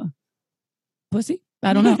about pussy.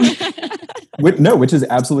 I don't know. Which is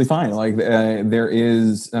absolutely fine. There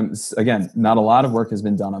is, again, not a lot of work has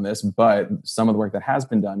been done on this, but some of the work that has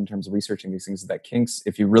been done in terms of researching these things is that kinks,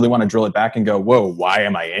 if you really want to drill it back and go, whoa, why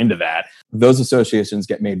am I into that? Those associations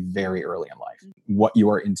get made very early in life. What you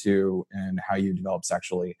are into and how you develop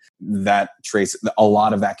sexually, a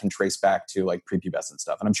lot of that can trace back to prepubescent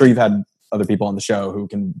stuff. And I'm sure you've had other people on the show who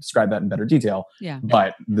can describe that in better detail. Yeah.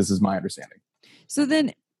 But this is my understanding. So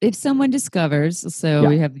then, if someone discovers,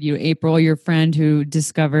 we have April, your friend who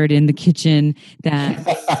discovered in the kitchen that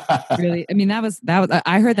really, that was,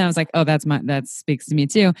 I heard that, I was like, oh, that speaks to me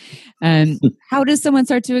too. How does someone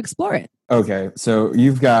start to explore it? Okay. So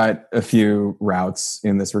you've got a few routes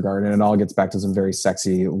in this regard, and it all gets back to some very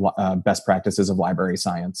sexy best practices of library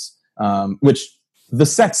science, which the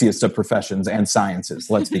sexiest of professions and sciences,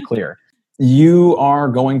 let's be clear. You are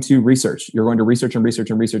going to research. You're going to research and research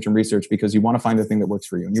and research and research because you want to find the thing that works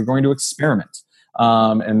for you. And you're going to experiment.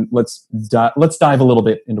 And let's dive a little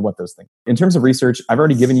bit into what those things are. In terms of research, I've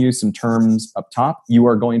already given you some terms up top. You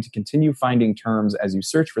are going to continue finding terms as you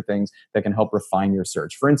search for things that can help refine your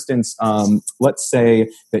search. For instance, let's say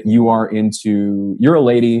that you're a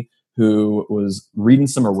lady who was reading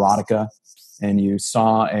some erotica and you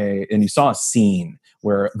saw a scene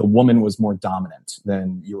where the woman was more dominant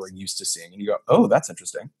than you were used to seeing. And you go, oh, that's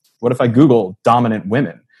interesting. What if I Google dominant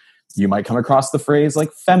women? You might come across the phrase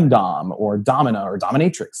femdom or domina or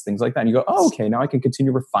dominatrix, things like that. And you go, oh, okay, now I can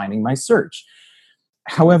continue refining my search.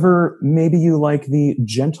 However, maybe you like the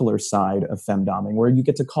gentler side of femdoming, where you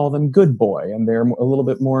get to call them good boy, and they're a little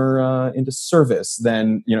bit more into service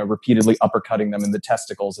than repeatedly uppercutting them in the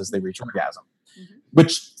testicles as they reach orgasm. Mm-hmm.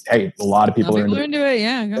 Which, hey, a lot of people are into it.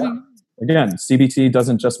 Yeah. Again, CBT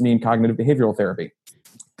doesn't just mean cognitive behavioral therapy.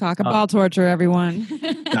 Cock and ball torture, everyone.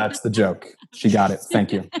 That's the joke. She got it.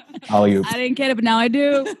 Thank you. Alley-oop. I didn't get it, but now I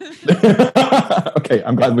do. Okay,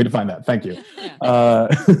 I'm glad we defined that. Thank you.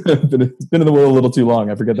 Been in the world a little too long.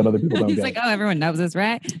 I forget that other people don't He's get like, it. oh, everyone knows this,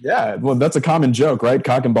 right? Yeah, well, that's a common joke, right?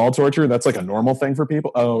 Cock and ball torture. That's like a normal thing for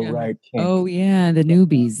people. Oh, Yeah. right. Kink. Oh, yeah, the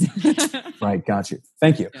newbies. Right, got you.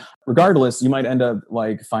 Thank you. Yeah. Regardless, you might end up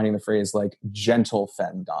like finding the phrase like gentle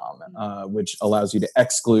femdom, which allows you to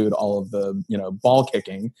exclude all of the, ball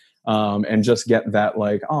kicking, and just get that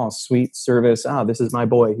like, oh, sweet service. Ah, this is my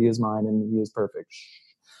boy. He is mine and he is perfect.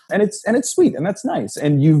 And it's sweet and that's nice.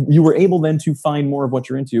 And you were able then to find more of what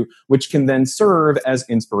you're into, which can then serve as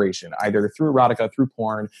inspiration, either through erotica, through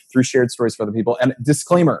porn, through shared stories for other people. And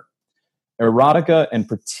disclaimer, erotica and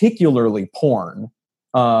particularly porn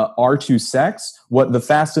are to sex what the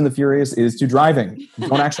Fast and the Furious is to driving.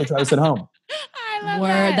 Don't actually try this at home. I love Word.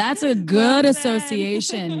 that. That's a good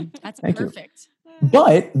association. That's Thank you. perfect.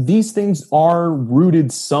 But these things are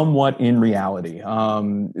rooted somewhat in reality.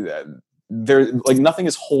 There, like nothing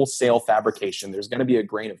is wholesale fabrication. There's going to be a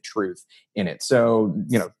grain of truth in it. So,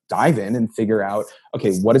 dive in and figure out,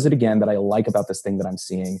 okay, what is it again that I like about this thing that I'm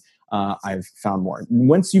seeing? I've found more.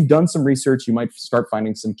 Once you've done some research, you might start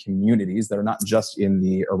finding some communities that are not just in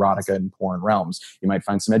the erotica and porn realms. You might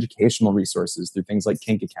find some educational resources through things like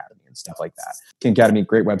Kink Academy and stuff like that. Kink Academy,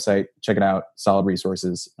 great website. Check it out. Solid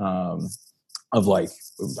resources. Of like,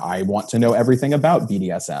 I want to know everything about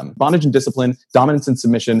BDSM, bondage and discipline, dominance and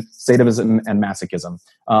submission, sadism and masochism.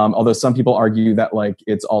 Although some people argue that like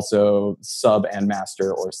it's also sub and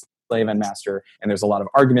master or slave and master, and there's a lot of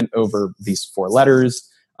argument over these 4 letters.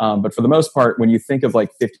 But for the most part, when you think of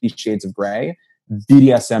like 50 Shades of Grey,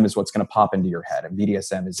 BDSM is what's going to pop into your head, and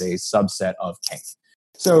BDSM is a subset of kink.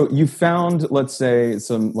 So you found, let's say,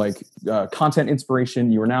 some like content inspiration.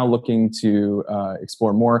 You are now looking to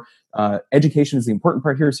explore more. Education is the important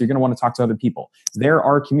part here, so you're going to want to talk to other people. There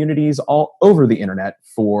are communities all over the internet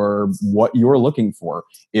for what you're looking for.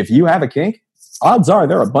 If you have a kink, odds are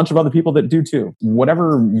there are a bunch of other people that do too.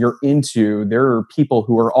 Whatever you're into, there are people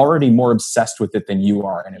who are already more obsessed with it than you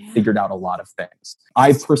are and have figured out a lot of things.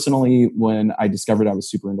 I personally, when I discovered I was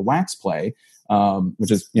super into wax play,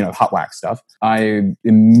 which is, hot wax stuff, I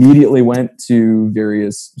immediately went to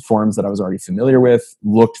various forums that I was already familiar with,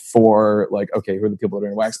 looked for like, okay, who are the people that are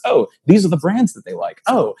in wax? Oh, these are the brands that they like.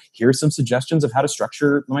 Oh, here's some suggestions of how to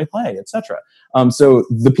structure my play, etc. So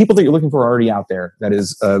the people that you're looking for are already out there. That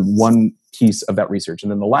is one piece of that research.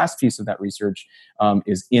 And then the last piece of that research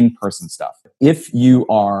is in-person stuff. If you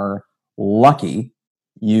are lucky,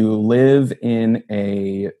 you live in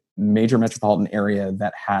a major metropolitan area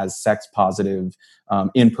that has sex positive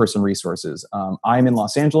in-person resources. I'm in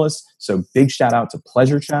Los Angeles, so big shout out to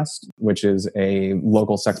Pleasure Chest, which is a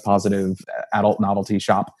local sex positive adult novelty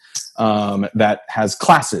shop that has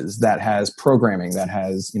classes, that has programming, that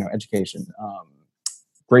has education.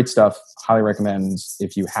 Great stuff. Highly recommend,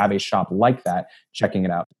 if you have a shop like that, checking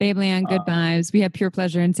it out. Babeland, Good Vibes. We have Pure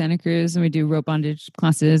Pleasure in Santa Cruz, and we do rope bondage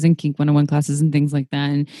classes and Kink 101 classes and things like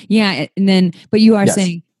that. And but you are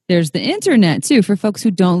saying there's the internet too for folks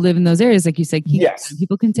who don't live in those areas, like you said. Kink,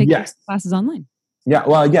 people can take classes online. Yeah,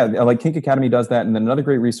 well, yeah, like Kink Academy does that. And then another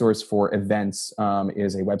great resource for events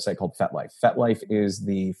is a website called FetLife. FetLife is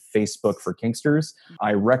the Facebook for Kinksters.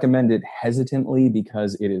 I recommend it hesitantly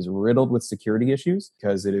because it is riddled with security issues,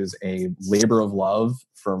 because it is a labor of love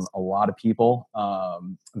from a lot of people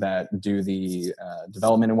that do the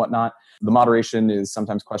development and whatnot. The moderation is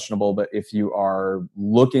sometimes questionable, but if you are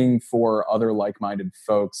looking for other like-minded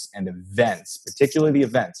folks and events, particularly the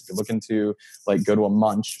events, if you're looking to like go to a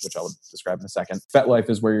munch, which I'll describe in a second, FetLife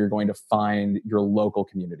is where you're going to find your local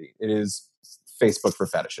community. It is Facebook for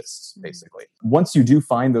fetishists, basically. Once you do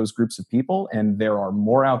find those groups of people, and there are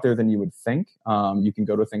more out there than you would think, you can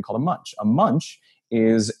go to a thing called a munch. A munch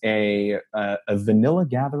is a vanilla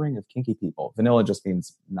gathering of kinky people. Vanilla just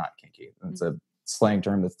means not kinky. It's a slang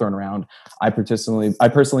term that's thrown around. I personally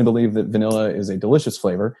believe that vanilla is a delicious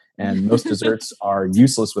flavor, and most desserts are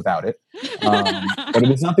useless without it. But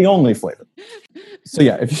it is not the only flavor. So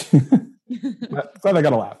yeah, glad I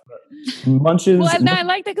got a laugh. Munches. Well, I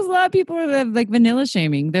like that because a lot of people are like vanilla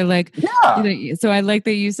shaming. They're like, so I like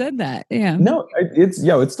that you said that. Yeah. No,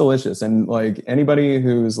 it's delicious. And like anybody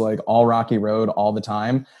who's like all rocky road all the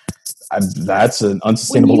time, that's an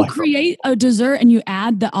unsustainable life. When you create a dessert and you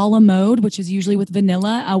add the a la mode, which is usually with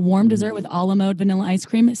vanilla, a warm dessert with a la mode vanilla ice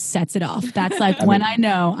cream sets it off. That's like I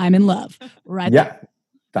know I'm in love. Right. Yeah.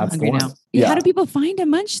 That's the one. Yeah. How do people find a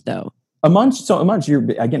munch though? A Munch, you're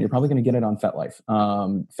probably going to get it on FetLife.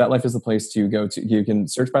 FetLife is the place to go to. You can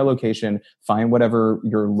search by location, find whatever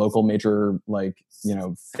your local major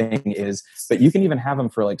thing is, but you can even have them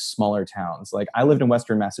for like smaller towns. Like I lived in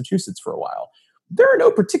Western Massachusetts for a while. There are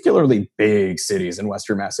no particularly big cities in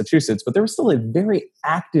Western Massachusetts, but there was still a very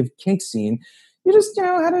active kink scene. You just,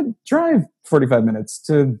 had to drive 45 minutes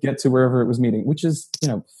to get to wherever it was meeting, which is,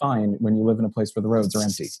 fine when you live in a place where the roads are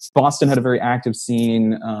empty. Boston had a very active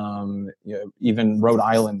scene. Even Rhode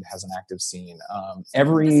Island has an active scene.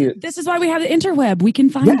 This is why we have the interweb. We can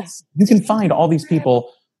find it. You can find all these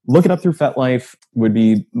people. Look it up through FetLife would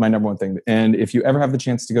be my number one thing. And if you ever have the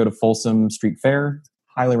chance to go to Folsom Street Fair,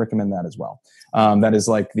 highly recommend that as well. That is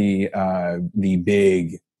like the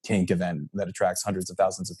big kink event that attracts hundreds of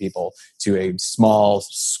thousands of people to a small,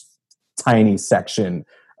 tiny section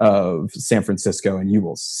of San Francisco, and you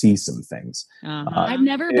will see some things. I've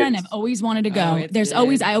never been. I've always wanted to go. I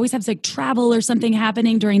always have like travel or something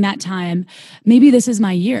happening during that time. Maybe this is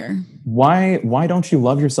my year. Why don't you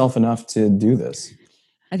love yourself enough to do this?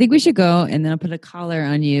 I think we should go, and then I'll put a collar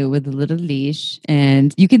on you with a little leash,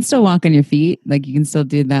 and you can still walk on your feet. Like you can still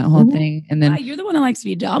do that whole thing. And then you're the one that likes to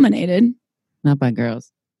be dominated. Not by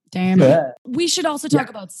girls. Damn it. We should also talk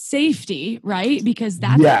about safety, right? Because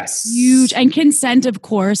that's huge. And consent, of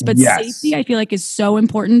course. But safety, I feel like, is so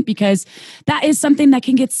important because that is something that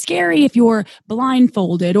can get scary if you're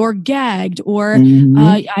blindfolded or gagged or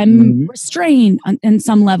I'm restrained on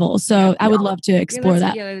some level. So I would love to explore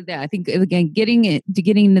that. I think, again, getting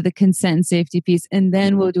into the consent and safety piece, and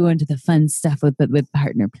then we'll go into the fun stuff with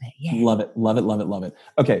partner play. Yeah. Love it.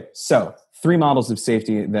 Okay, so 3 models of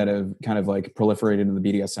safety that have kind of like proliferated in the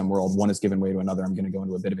BDSM world. One has given way to another. I'm going to go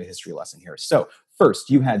into a bit of a history lesson here. So first,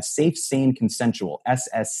 you had safe, sane, consensual,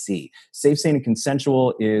 SSC. Safe, sane, and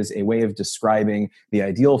consensual is a way of describing the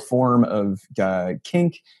ideal form of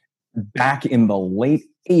kink back in the late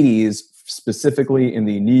 80s, specifically in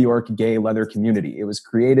the New York gay leather community. It was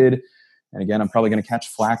created, and again, I'm probably going to catch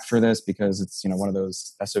flack for this because it's one of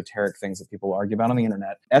those esoteric things that people argue about on the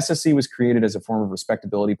internet. SSC was created as a form of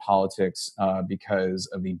respectability politics because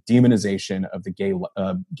of the demonization of the gay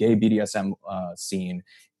BDSM scene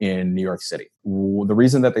in New York City. The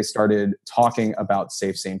reason that they started talking about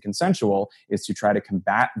safe, sane, consensual is to try to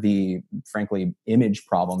combat the, frankly, image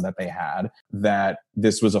problem that they had, that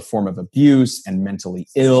this was a form of abuse and mentally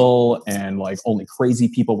ill and like only crazy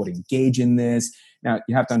people would engage in this. Now,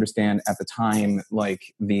 you have to understand at the time,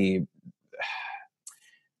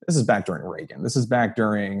 this is back during Reagan. This is back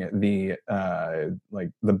during the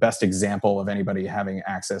best example of anybody having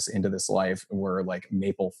access into this life were like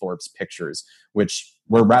Mapplethorpe's pictures, which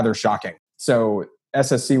were rather shocking. So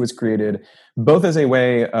SSC was created both as a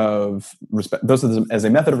way of as a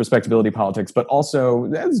method of respectability politics, but also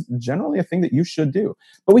as generally a thing that you should do.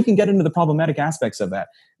 But we can get into the problematic aspects of that.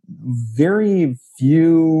 Very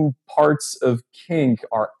few parts of kink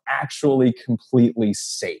are actually completely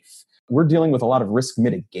safe. We're dealing with a lot of risk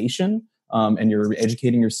mitigation, and you're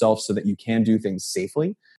educating yourself so that you can do things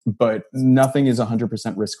safely, but nothing is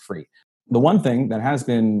 100% risk-free. The one thing that has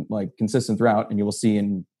been consistent throughout, and you will see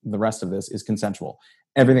in the rest of this, is consensual.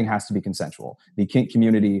 Everything has to be consensual. The kink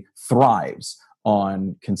community thrives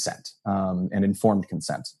on consent and informed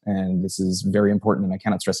consent. And this is very important. And I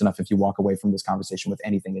cannot stress enough, if you walk away from this conversation with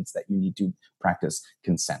anything, it's that you need to practice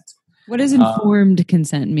consent. What does informed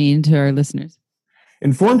consent mean to our listeners?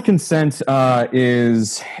 Informed consent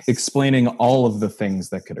is explaining all of the things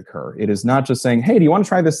that could occur. It is not just saying, hey, do you want to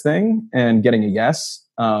try this thing? And getting a yes.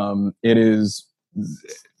 It is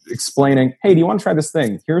explaining, hey, do you want to try this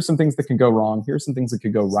thing? Here are some things that can go wrong. Here are some things that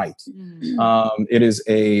could go right. It is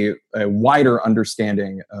a wider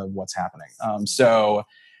understanding of what's happening. So,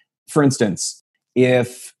 for instance,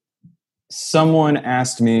 if someone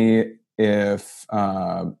asked me if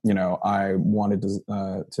I wanted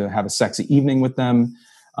to have a sexy evening with them,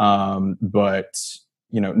 but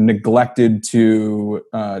neglected to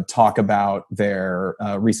talk about their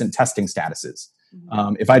recent testing statuses.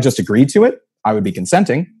 If I just agreed to it, I would be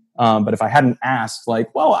consenting. But if I hadn't asked,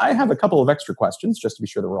 I have a couple of extra questions just to be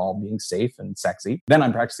sure that we're all being safe and sexy, then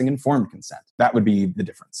I'm practicing informed consent. That would be the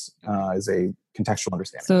difference, is a contextual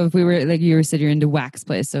understanding. So if we were you said you're into wax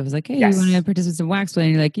play, so it was like, hey, yes, you want to participate in wax play?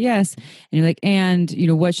 And you're like, yes. And you're like, and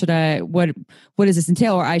what does this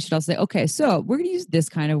entail? Or I should also say, okay, so we're going to use this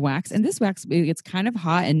kind of wax, and this wax, it's kind of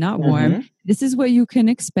hot and not warm. This is what you can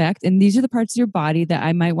expect. And these are the parts of your body that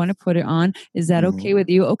I might want to put it on. Is that okay with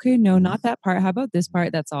you? Okay, no, not that part. How about this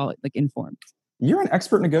part? That's all informed. You're an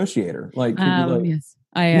expert negotiator. Yes,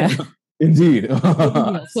 I Indeed.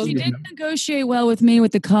 She didn't negotiate well with me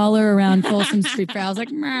with the collar around Folsom Street Fair. I was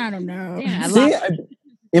like, I don't know. Yeah,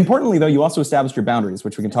 Importantly, though, you also established your boundaries,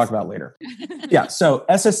 which we can talk about later. Yeah, so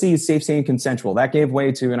SSC is safe, sane, consensual. That gave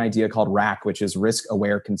way to an idea called RACK, which is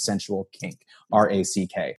risk-aware consensual kink,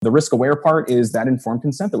 RACK. The risk-aware part is that informed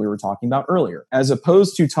consent that we were talking about earlier, as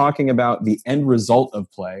opposed to talking about the end result of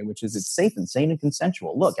play, which is it's safe and sane and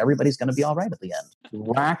consensual. Look, everybody's going to be all right at the end.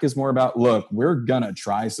 RACK is more about, look, we're going to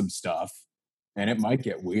try some stuff. And it might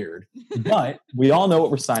get weird, but we all know what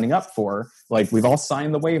we're signing up for. Like, we've all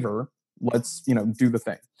signed the waiver. Let's, do the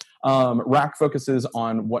thing. RACK focuses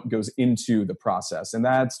on what goes into the process. And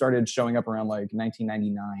that started showing up around like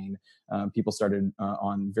 1999. People started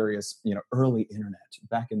on various, early internet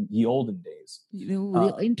back in the olden days. The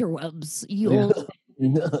interwebs.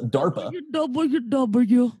 DARPA.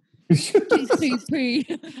 WW.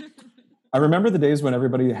 TCP. I remember the days when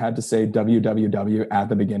everybody had to say www at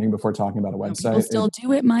the beginning before talking about a website. People still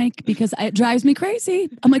do it, Mike, because it drives me crazy.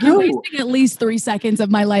 I'm like, you're wasting at least 3 seconds of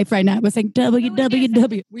my life right now by saying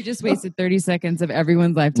www. We just wasted 30 seconds of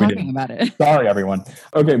everyone's life talking about it. Sorry, everyone.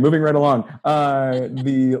 Okay, moving right along.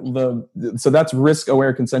 So that's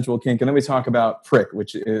risk-aware consensual kink. And then we talk about prick,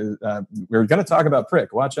 which is, we're going to talk about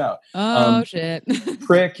prick. Watch out. Oh, shit.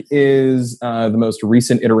 Prick is the most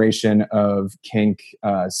recent iteration of kink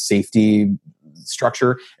safety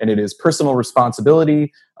structure, and it is personal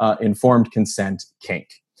responsibility, informed consent kink.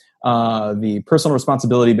 The personal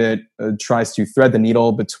responsibility bit tries to thread the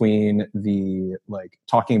needle between the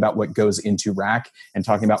talking about what goes into RACK and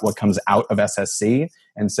talking about what comes out of SSC,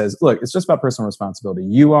 and says, look, it's just about personal responsibility.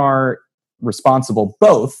 You are responsible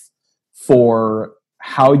both for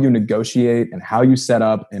how you negotiate and how you set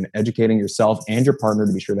up, and educating yourself and your partner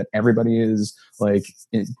to be sure that everybody is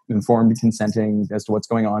informed and consenting as to what's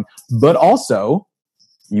going on. But also,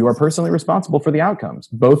 you are personally responsible for the outcomes,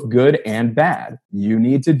 both good and bad. You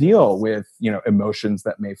need to deal with, emotions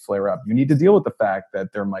that may flare up. You need to deal with the fact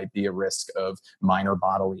that there might be a risk of minor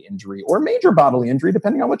bodily injury or major bodily injury,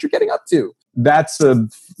 depending on what you're getting up to.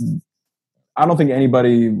 I don't think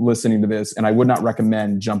anybody listening to this, and I would not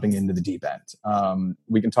recommend jumping into the deep end.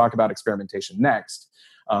 We can talk about experimentation next,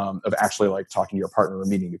 of actually talking to your partner or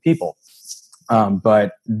meeting new people.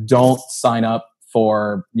 But don't sign up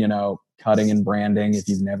for, cutting and branding if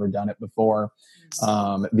you've never done it before.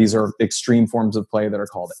 These are extreme forms of play that are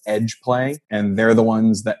called edge play, and they're the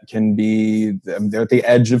ones that they're at the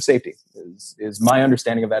edge of safety, is my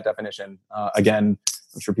understanding of that definition. Again,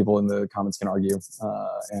 I'm sure people in the comments can argue,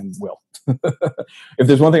 and will. If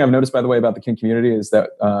there's one thing I've noticed, by the way, about the kink community, is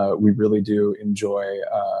that we really do enjoy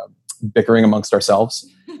bickering amongst ourselves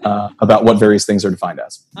about what various things are defined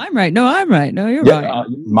as. I'm right. No, I'm right. No, you're right.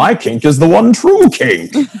 My kink is the one true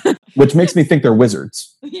kink, which makes me think they're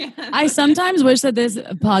wizards. Yeah. I sometimes wish that this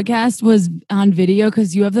podcast was on video,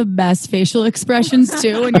 because you have the best facial expressions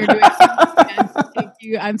too, and you're doing thank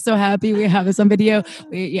you. I'm so happy we have this on video.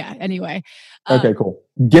 Anyway. Okay, cool.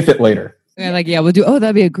 GIF it later. We'll do. Oh,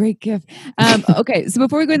 that'd be a great gift. Okay, so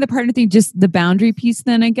before we go into the partner thing, just the boundary piece,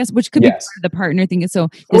 then I guess, which could be part of the partner thing. So,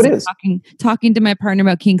 talking to my partner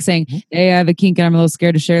about kink, saying, "Hey, I have a kink, and I'm a little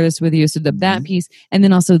scared to share this with you." So that piece, and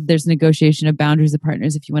then also there's negotiation of boundaries of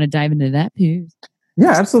partners. If you want to dive into that piece.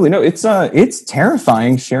 Yeah, absolutely. No, it's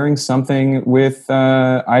terrifying sharing something with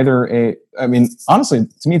honestly,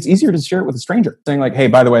 to me, it's easier to share it with a stranger. Saying hey,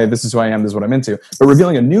 by the way, this is who I am, this is what I'm into. But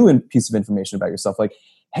revealing a new piece of information about yourself,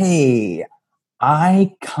 hey,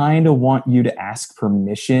 I kind of want you to ask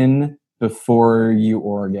permission before you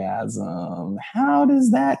orgasm. How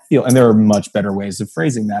does that feel? And there are much better ways of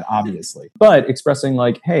phrasing that, obviously. But expressing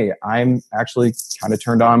hey, I'm actually kind of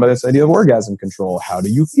turned on by this idea of orgasm control. How do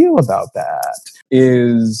you feel about that?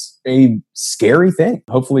 Is a scary thing.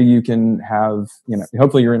 Hopefully you can have,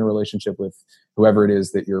 hopefully you're in a relationship with whoever it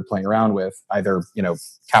is that you're playing around with, either,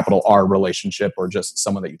 capital R relationship or just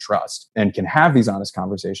someone that you trust, and can have these honest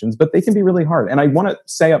conversations, but they can be really hard. And I want to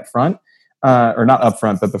say up front, or not up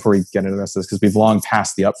front, but before we get into the rest of this, because we've long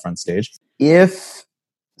passed the upfront stage, if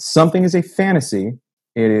something is a fantasy,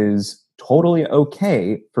 it is totally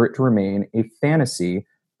okay for it to remain a fantasy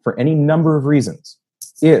for any number of reasons.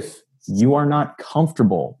 If you are not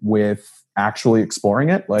comfortable with actually exploring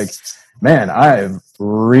it, man, I've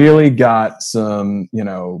really got some,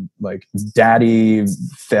 daddy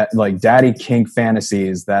kink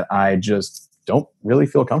fantasies that I just don't really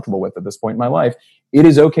feel comfortable with at this point in my life. It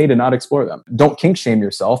is okay to not explore them. Don't kink shame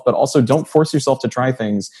yourself, but also don't force yourself to try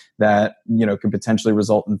things that, could potentially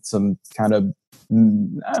result in some kind of,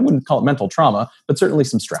 I wouldn't call it mental trauma, but certainly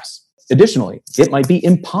some stress. Additionally, it might be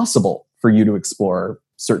impossible for you to explore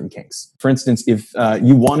certain kinks. For instance, if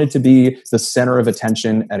you wanted to be the center of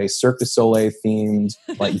attention at a Cirque du Soleil themed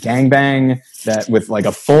like gangbang that with like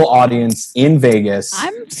a full audience in Vegas,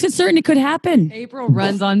 I'm certain it could happen. April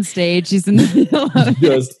runs on stage. She's in the middle of it.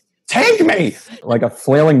 just take me like a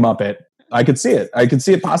flailing Muppet. I could see it. I could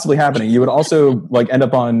see it possibly happening. You would also like end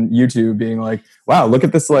up on YouTube being like, wow, look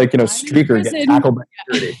at this like, streaker get tackled by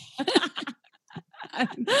security.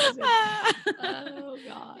 Oh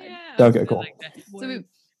God. Yeah, Okay, cool. like so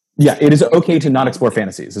Yeah, it is okay to not explore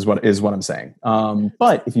fantasies is what I'm saying.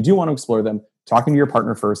 But if you do want to explore them, talking to your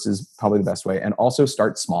partner first is probably the best way. And also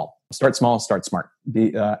start small. Start small, start smart.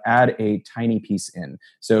 Add a tiny piece in.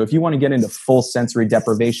 So if you want to get into full sensory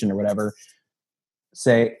deprivation or whatever,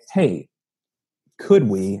 say, hey, could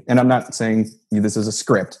we, and I'm not saying this is a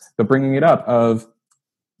script, but bringing it up of,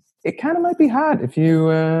 it kind of might be hot if you,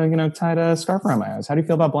 tied a scarf around my eyes. How do you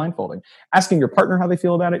feel about blindfolding? Asking your partner how they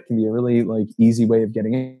feel about it can be a really like easy way of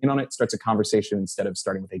getting in on it. Starts a conversation instead of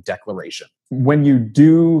starting with a declaration. When you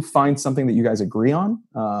do find something that you guys agree on,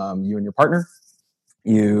 you and your partner,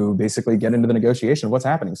 you basically get into the negotiation of what's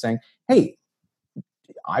happening, saying, hey,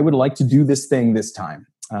 I would like to do this thing this time.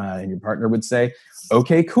 And your partner would say,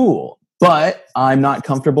 okay, cool. But I'm not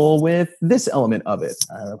comfortable with this element of it.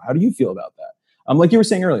 How do you feel about that? Like you were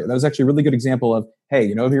saying earlier, that was actually a really good example of,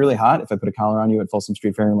 hey, it'd be really hot if I put a collar on you at Folsom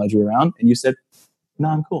Street Fair and led you around. And you said, no,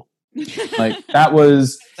 I'm cool. Like that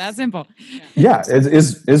was that simple. Yeah, it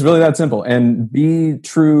is really that simple. And be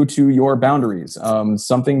true to your boundaries.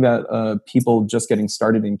 Something that people just getting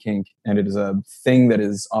started in kink, and it is a thing that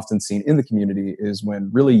is often seen in the community, is when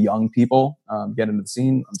really young people get into the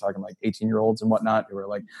scene. I'm talking like 18-year-olds and whatnot, who are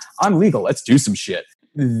like, I'm legal, let's do some shit.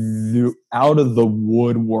 Out of the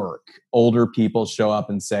woodwork, older people show up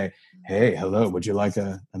and say, hey, hello, would you like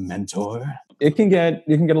a mentor? It can get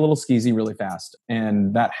a little skeezy really fast.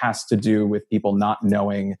 And that has to do with people not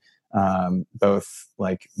knowing both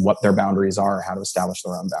like what their boundaries are, how to establish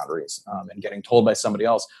their own boundaries, and getting told by somebody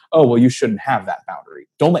else, oh, well, you shouldn't have that boundary.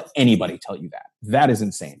 Don't let anybody tell you that. That is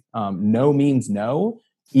insane. No means no,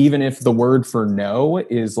 even if the word for no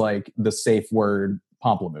is like the safe word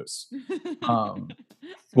pamplemousse.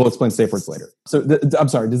 We'll explain safe words later. So I'm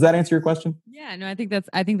sorry, does that answer your question? Yeah, no, I think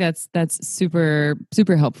that's super,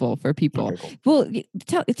 super helpful for people. Okay, cool. Well,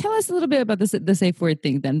 tell us a little bit about the safe word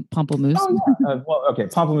thing then, pamplemousse. Oh, yeah. Okay,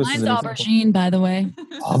 pamplemousse is aubergine, by the way.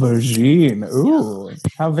 Aubergine. Ooh,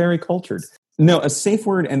 how very cultured. No, a safe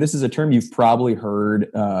word, and this is a term you've probably heard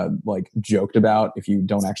like joked about if you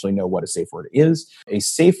don't actually know what a safe word is. A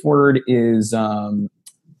safe word is, we'll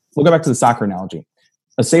go back to the soccer analogy.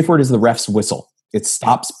 A safe word is the ref's whistle. It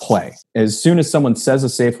stops play. As soon as someone says a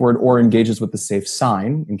safe word or engages with the safe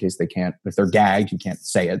sign, in case they can't, if they're gagged, you can't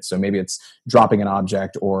say it. So maybe it's dropping an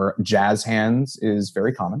object, or jazz hands is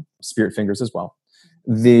very common. Spirit fingers as well.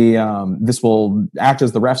 This will act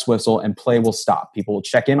as the ref's whistle and play will stop. People will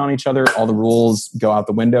check in on each other. All the rules go out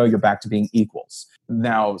the window. You're back to being equals.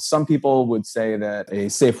 Now, some people would say that a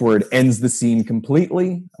safe word ends the scene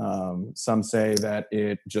completely. Some say that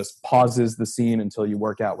it just pauses the scene until you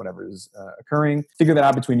work out whatever is occurring. Figure that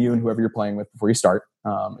out between you and whoever you're playing with before you start.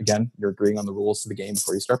 Again, you're agreeing on the rules to the game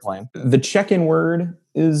before you start playing. The check-in word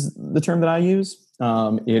is the term that I use.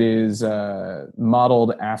 It is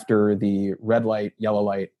modeled after the red light, yellow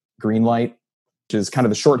light, green light, which is kind of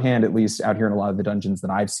the shorthand, at least out here in a lot of the dungeons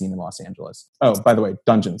that I've seen in Los Angeles. Oh, by the way,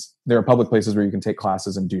 dungeons. There are public places where you can take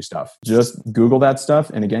classes and do stuff. Just Google that stuff.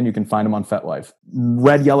 And again, you can find them on FetLife.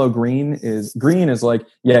 Red, yellow, green is like,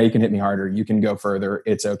 yeah, you can hit me harder. You can go further.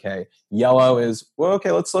 It's okay. Yellow is, well,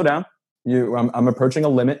 okay, let's slow down. I'm approaching a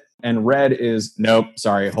limit. And red is, nope,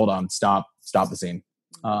 sorry, hold on, stop the scene.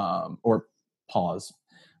 Or pause.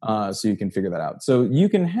 So you can figure that out. So you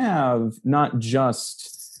can have not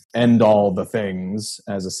just end all the things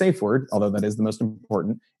as a safe word, although that is the most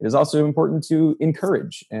important. It is also important to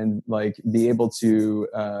encourage and like be able to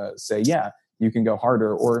say, yeah, you can go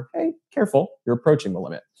harder, or hey, careful, you're approaching the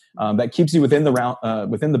limit. That keeps you within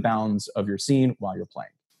the bounds of your scene while you're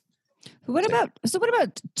playing. What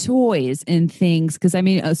about toys and things? Because I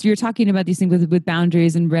mean, so you're talking about these things with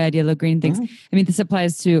boundaries and red, yellow, green things. Mm-hmm. I mean, this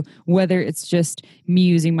applies to whether it's just me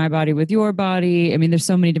using my body with your body. I mean, there's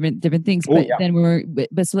so many different things. But then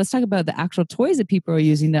so let's talk about the actual toys that people are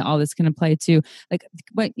using that all this can apply to. Like,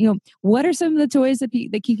 what are some of the toys that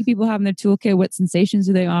kinky people have in their toolkit? What sensations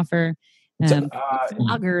do they offer?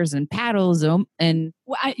 Loggers and paddles and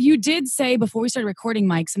you did say before we started recording,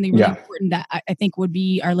 Mike, something really important that I think would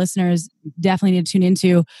be our listeners definitely need to tune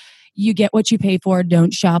into. You get what you pay for.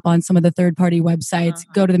 Don't shop on some of the third-party websites.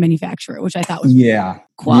 Go to the manufacturer, which I thought was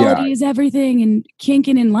quality is everything, and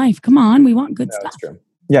kinking in life. Come on, we want good stuff. That's true.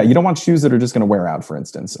 Yeah, you don't want shoes that are just going to wear out, for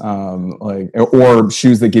instance, or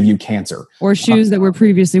shoes that give you cancer. Or shoes that were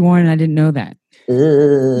previously worn and I didn't know that.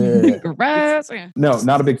 No,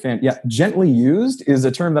 not a big fan. Yeah, gently used is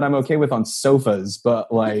a term that I'm okay with on sofas, but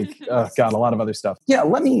like, God, a lot of other stuff. Yeah,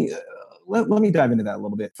 let me dive into that a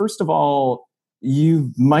little bit. First of all,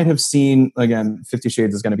 you might have seen, again, 50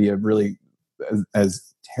 Shades is going to be a really,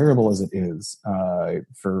 as terrible as it is,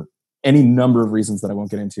 for any number of reasons that I won't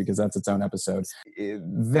get into because that's its own episode.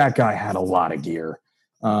 That guy had a lot of gear.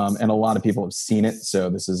 And a lot of people have seen it. So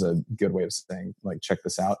this is a good way of saying, like, check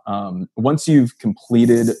this out. Once you've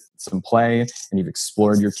completed some play and you've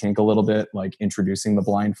explored your kink a little bit, like introducing the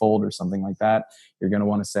blindfold or something like that, you're going to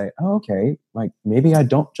want to say, oh, okay, like maybe I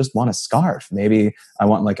don't just want a scarf. Maybe I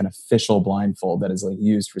want like an official blindfold that is like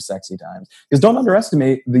used for sexy times. Because don't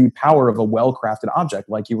underestimate the power of a well-crafted object,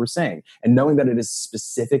 like you were saying. And knowing that it is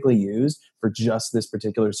specifically used for just this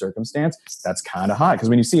particular circumstance, that's kind of hot. Because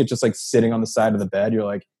when you see it just like sitting on the side of the bed, you're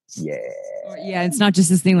like, yeah. Yeah, it's not just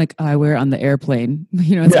this thing like, oh, I wear it on the airplane.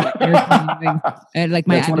 It's like airplane thing. And like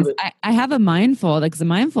I have a mindfold. Like the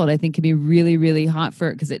mindfold, I think, can be really, really hot for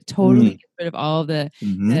it because it totally gets rid of all of the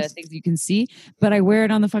things you can see. But I wear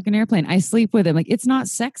it on the fucking airplane. I sleep with it. Like it's not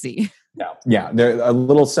sexy. Yeah. There's a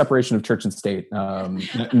little separation of church and state.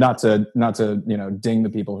 Not to ding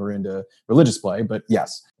the people who are into religious play, but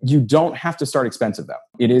yes, you don't have to start expensive though.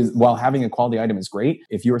 It is, while having a quality item is great,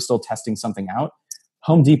 if you are still testing something out,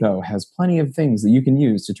 Home Depot has plenty of things that you can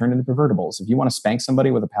use to turn into pervertibles. If you want to spank somebody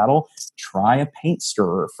with a paddle, try a paint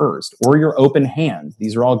stirrer first, or your open hand.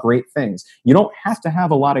 These are all great things. You don't have to have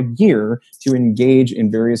a lot of gear to engage in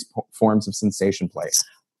various forms of sensation play.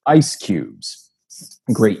 Ice cubes,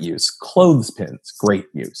 great use. Clothespins, great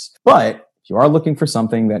use. But if you are looking for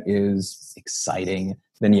something that is exciting,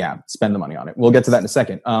 then yeah, spend the money on it. We'll get to that in a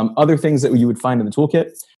second. Other things that you would find in the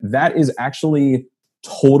toolkit, that is actually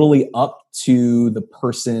totally up to the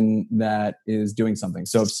person that is doing something.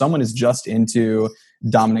 So if someone is just into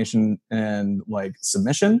domination and like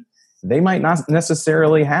submission, they might not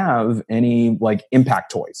necessarily have any like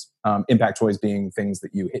impact toys. Impact toys being things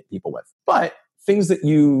that you hit people with, but things that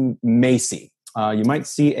you may see. You might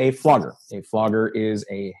see a flogger. A flogger is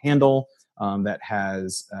a handle that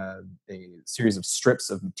has a series of strips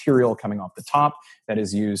of material coming off the top that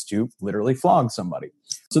is used to literally flog somebody.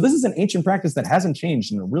 So this is an ancient practice that hasn't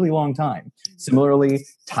changed in a really long time. Similarly,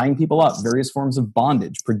 tying people up, various forms of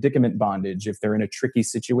bondage, predicament bondage if they're in a tricky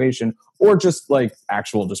situation, or just like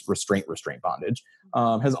actual just restraint bondage,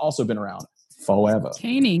 has also been around forever.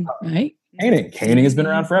 Caning, right? Caning has been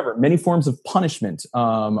around forever. Many forms of punishment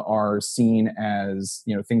are seen as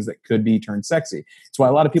things that could be turned sexy. It's why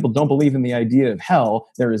a lot of people don't believe in the idea of hell.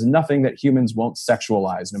 There is nothing that humans won't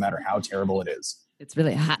sexualize, no matter how terrible it is. It's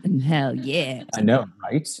really hot in hell, yeah. I know,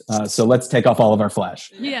 right? So let's take off all of our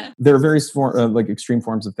flesh. Yeah. There are various extreme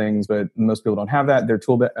forms of things, but most people don't have that. Their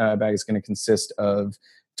tool bag is going to consist of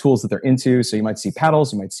tools that they're into. So you might see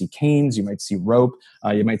paddles, you might see canes, you might see rope,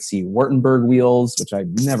 you might see Wartenberg wheels, which I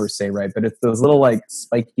never say right, but it's those little like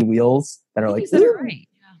spiky wheels that are like. Is that right?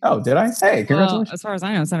 Oh, did I? Hey, congratulations. Well, as far as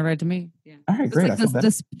I know, it sounded right to me. Yeah. All right, great. It's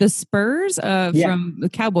like the spurs from the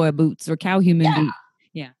cowboy boots or cow human boots.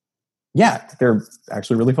 Yeah, they're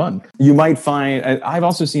actually really fun. You might find, I've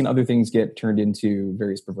also seen other things get turned into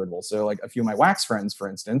various pervertibles. So like a few of my wax friends, for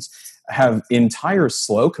instance, have entire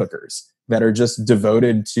slow cookers that are just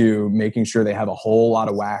devoted to making sure they have a whole lot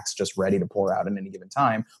of wax just ready to pour out at any given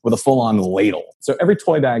time with a full-on ladle. So every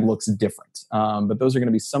toy bag looks different. But those are going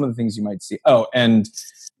to be some of the things you might see. Oh, and,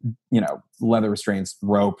 leather restraints,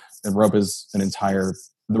 rope. And rope is an entire...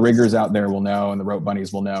 The riggers out there will know, and the rope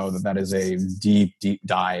bunnies will know that is a deep, deep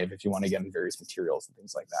dive if you want to get into various materials and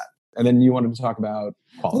things like that. And then you wanted to talk about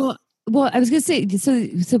quality. Well, I was going to say,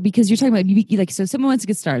 so because you're talking about, so someone wants to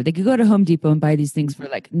get started, they could go to Home Depot and buy these things for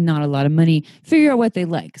like not a lot of money, figure out what they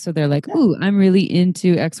like. So they're like, ooh, I'm really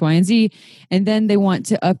into X, Y, and Z. And then they want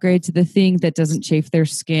to upgrade to the thing that doesn't chafe their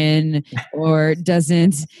skin or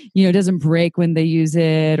doesn't break when they use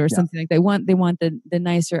it or something like that. They want the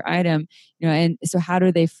nicer item, and so how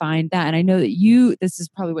do they find that? And I know that this is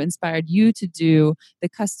probably what inspired you to do the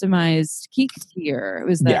customized kink gear. It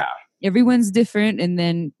was that everyone's different, and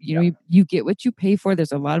then you get what you pay for.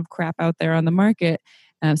 There's a lot of crap out there on the market.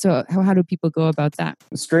 So how do people go about that?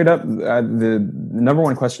 Straight up, the number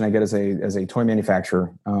one question I get as a toy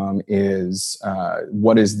manufacturer is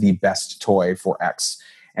what is the best toy for X?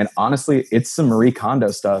 And honestly, it's some Marie Kondo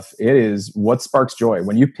stuff. It is what sparks joy.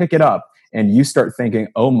 When you pick it up and you start thinking,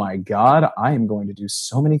 oh my God, I am going to do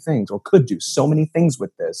so many things or could do so many things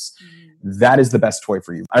with this. That is the best toy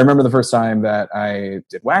for you. I remember the first time that I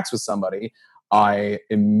did wax with somebody, I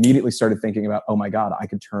immediately started thinking about, oh my God, I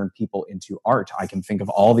could turn people into art. I can think of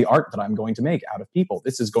all the art that I'm going to make out of people.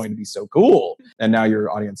 This is going to be so cool. And now your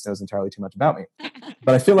audience knows entirely too much about me.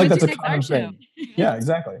 But I feel like that's a common thing. Yeah,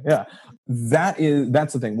 exactly. Yeah.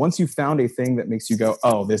 That's the thing. Once you found a thing that makes you go,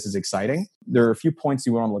 oh, this is exciting, there are a few points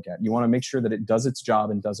you want to look at. You want to make sure that it does its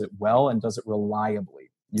job and does it well and does it reliably.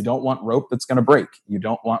 You don't want rope that's going to break. You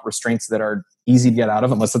don't want restraints that are easy to get out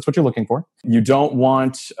of, unless that's what you're looking for. You don't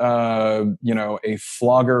want, a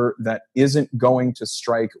flogger that isn't going to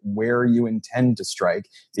strike where you intend to strike,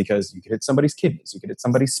 because you could hit somebody's kidneys, you could hit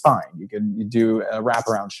somebody's spine, you do a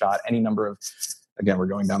wraparound shot, any number of, again, we're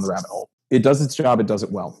going down the rabbit hole. It does its job. It does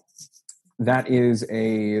it well. That is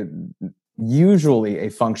usually a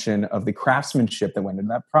function of the craftsmanship that went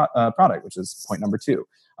into that product, which is point number 2.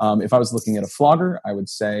 If I was looking at a flogger, I would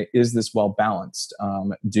say, is this well balanced?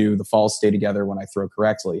 Do the falls stay together when I throw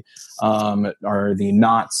correctly? Are the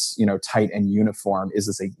knots, tight and uniform? Is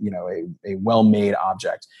this a well-made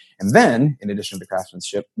object? And then, in addition to the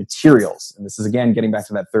craftsmanship, materials. And this is, again, getting back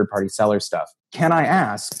to that third-party seller stuff. Can I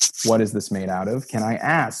ask, what is this made out of? Can I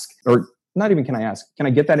ask, or not even can I ask, can I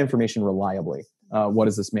get that information reliably? What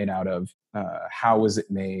is this made out of? How was it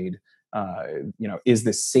made? Is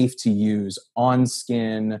this safe to use on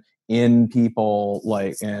skin, in people,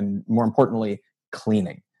 and more importantly,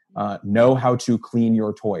 cleaning. Know how to clean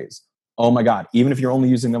your toys. Oh my God, even if you're only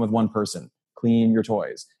using them with one person, clean your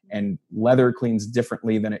toys. And leather cleans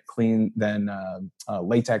differently than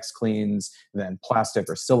latex cleans, than plastic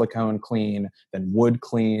or silicone clean, than wood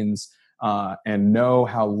cleans. And know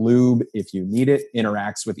how lube, if you need it,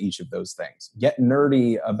 interacts with each of those things. Get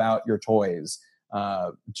nerdy about your toys,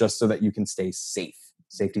 just so that you can stay safe.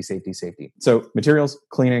 Safety, safety, safety. So materials,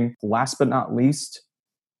 cleaning. Last but not least,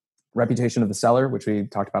 reputation of the seller, which we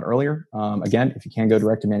talked about earlier. Again, if you can go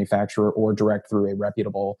direct to manufacturer or direct through a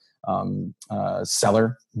reputable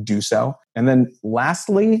seller, do so. And then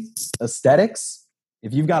lastly, aesthetics.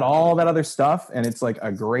 If you've got all that other stuff and it's like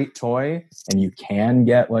a great toy and you can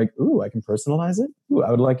get ooh, I can personalize it. Ooh, I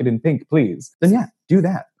would like it in pink, please. Then yeah, do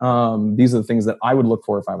that. These are the things that I would look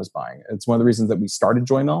for if I was buying. It's one of the reasons that we started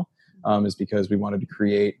Joymill, is because we wanted to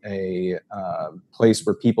create a place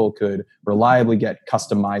where people could reliably get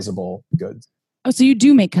customizable goods. Oh, so you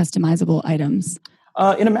do make customizable items?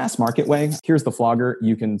 In a mass market way. Here's the flogger.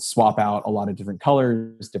 You can swap out a lot of different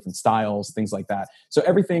colors, different styles, things like that. So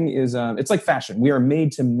everything is, it's like fashion. We are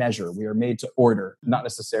made to measure. We are made to order, not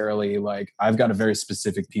necessarily I've got a very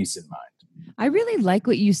specific piece in mind. I really like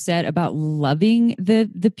what you said about loving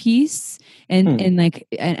the piece and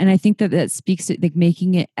I think that speaks to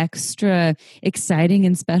making it extra exciting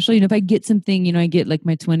and special. If I get something, I get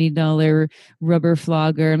my $20 rubber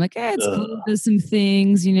flogger. I'm like, it's cool. It does some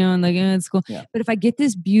things, and it's cool. Yeah. But if I get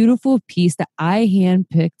this beautiful piece that I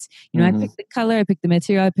handpicked, I picked the color, I picked the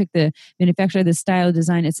material, I picked the manufacturer, the style,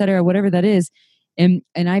 design, etc., whatever that is, and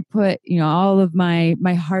I put all of my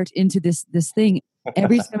heart into this thing.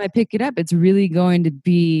 Every time I pick it up, it's really going to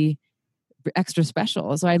be extra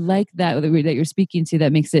special. So I like that you're speaking to.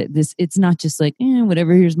 That makes it this. It's not just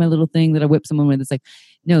whatever. Here's my little thing that I whip someone with. It's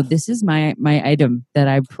no, this is my item that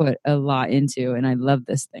I put a lot into, and I love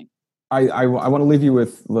this thing. I want to leave you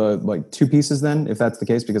with the 2 pieces then, if that's the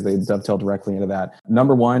case, because they dovetail directly into that.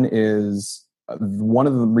 Number one is one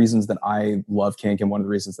of the reasons that I love kink, and one of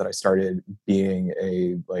the reasons that I started being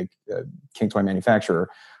a kink toy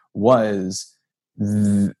manufacturer was.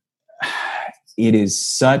 It is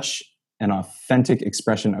such an authentic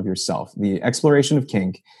expression of yourself. The exploration of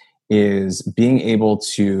kink is being able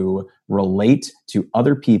to relate to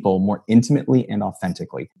other people more intimately and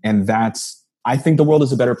authentically. And I think the world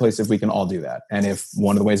is a better place if we can all do that. And if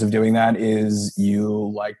one of the ways of doing that is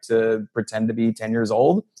you like to pretend to be 10 years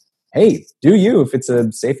old, hey, do you, if it's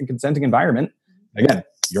a safe and consenting environment. Again,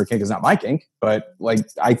 your kink is not my kink, but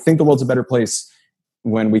I think the world's a better place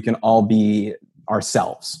when we can all be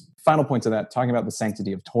ourselves. Final point to that, talking about the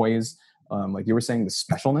sanctity of toys, like you were saying, the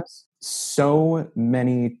specialness. So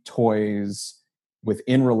many toys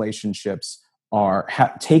within relationships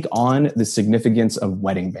take on the significance of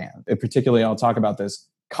wedding band. And particularly, I'll talk about this,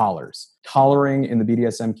 collars. Collaring in the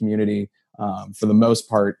BDSM community, for the most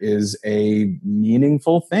part, is a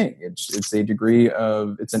meaningful thing. It's a degree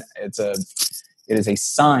of it is a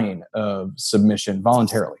sign of submission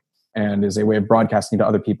voluntarily. And is a way of broadcasting to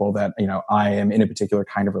other people that, I am in a particular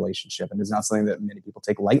kind of relationship, and it's not something that many people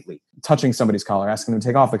take lightly. Touching somebody's collar, asking them to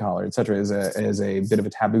take off the collar, etc., is a bit of a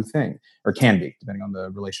taboo thing, or can be, depending on the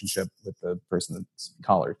relationship with the person that's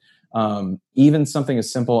collared. Even something as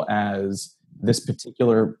simple as this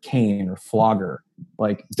particular cane or flogger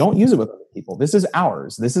Like, don't use it with other people. This is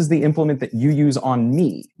ours. This is the implement that you use on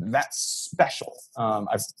me. That's special.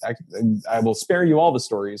 I will spare you all the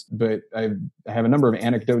stories, but I have a number of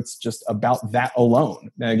anecdotes just about that alone.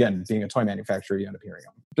 And again, being a toy manufacturer, you end up hearing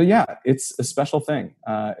them. But yeah, it's a special thing,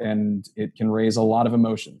 and it can raise a lot of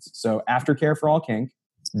emotions. So aftercare for all kink.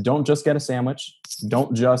 Don't just get a sandwich.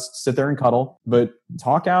 Don't just sit there and cuddle, but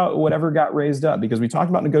talk out whatever got raised up, because we talked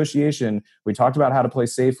about negotiation. We talked about how to play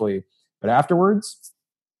safely, but afterwards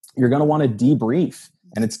you're going to want to debrief,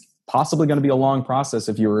 and it's possibly going to be a long process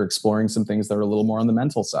if you were exploring some things that are a little more on the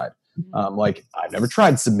mental side. Like, I've never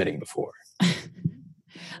tried submitting before.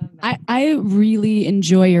 I really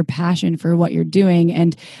enjoy your passion for what you're doing,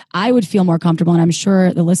 and I would feel more comfortable. And I'm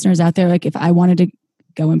sure the listeners out there, like if I wanted to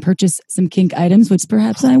go and purchase some kink items, which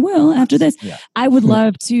perhaps I will after this, I would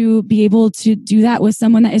love to be able to do that with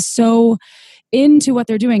someone that is so into what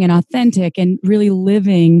they're doing and authentic and really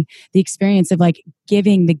living the experience of like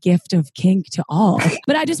giving the gift of kink to all.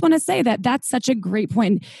 But I just want to say that that's such a great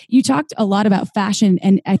point. You talked a lot about fashion,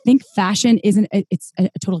 and I think fashion it's a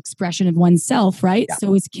total expression of oneself, right? Yeah.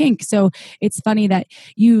 So is kink. So it's funny that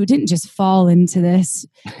you didn't just fall into this,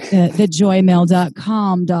 the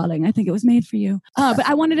joymail.com, darling. I think it was made for you. But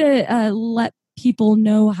I wanted to let people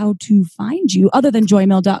know how to find you other than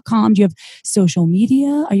joymail.com. Do you have social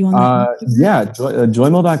media? Are you on that? Yeah,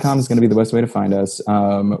 joymail.com is going to be the best way to find us.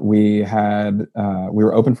 We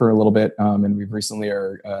were open for a little bit, and we recently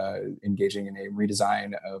are engaging in a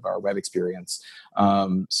redesign of our web experience.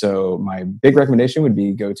 So my big recommendation would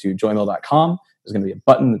be go to joymail.com. There's going to be a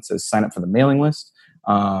button that says sign up for the mailing list.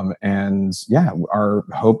 And yeah, our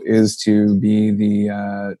hope is to be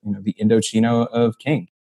the Indochino of kink.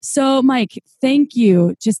 So, Mike, thank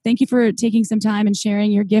you. Just thank you for taking some time and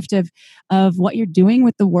sharing your gift of what you're doing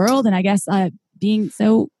with the world. And I guess being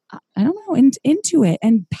so, I don't know, into it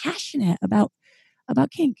and passionate about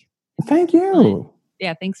kink. Thank you.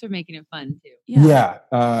 Yeah, thanks for making it fun too. Yeah.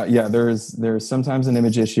 There's sometimes an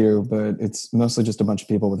image issue, but it's mostly just a bunch of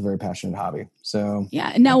people with a very passionate hobby. So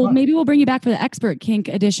yeah. Now maybe we'll bring you back for the expert kink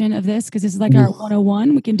edition of this, because this is like our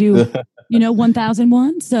 101. We can do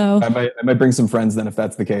 1001. So I might bring some friends then if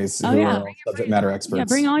that's the case. Who are subject matter experts. Yeah,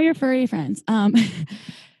 bring all your furry friends.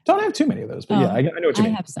 Don't have too many of those, but yeah, I know what you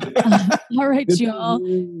mean. I have some. All right, y'all.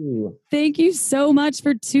 Thank you so much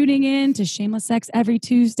for tuning in to Shameless Sex every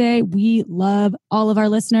Tuesday. We love all of our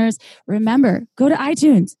listeners. Remember, go to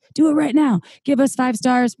iTunes. Do it right now. Give us 5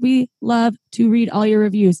 stars. We love to read all your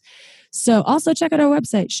reviews. So also check out our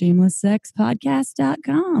website,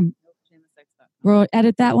 shamelesssexpodcast.com. We'll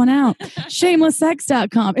edit that one out.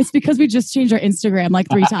 Shamelesssex.com. It's because we just changed our Instagram like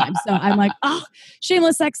 3 times. So I'm like,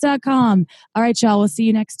 shamelesssex.com. All right, y'all. We'll see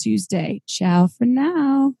you next Tuesday. Ciao for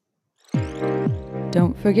now.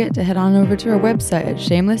 Don't forget to head on over to our website at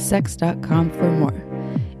shamelesssex.com for more.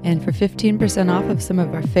 And for 15% off of some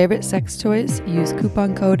of our favorite sex toys, use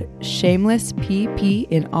coupon code SHAMELESSPP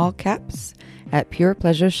in all caps at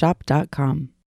purepleasureshop.com.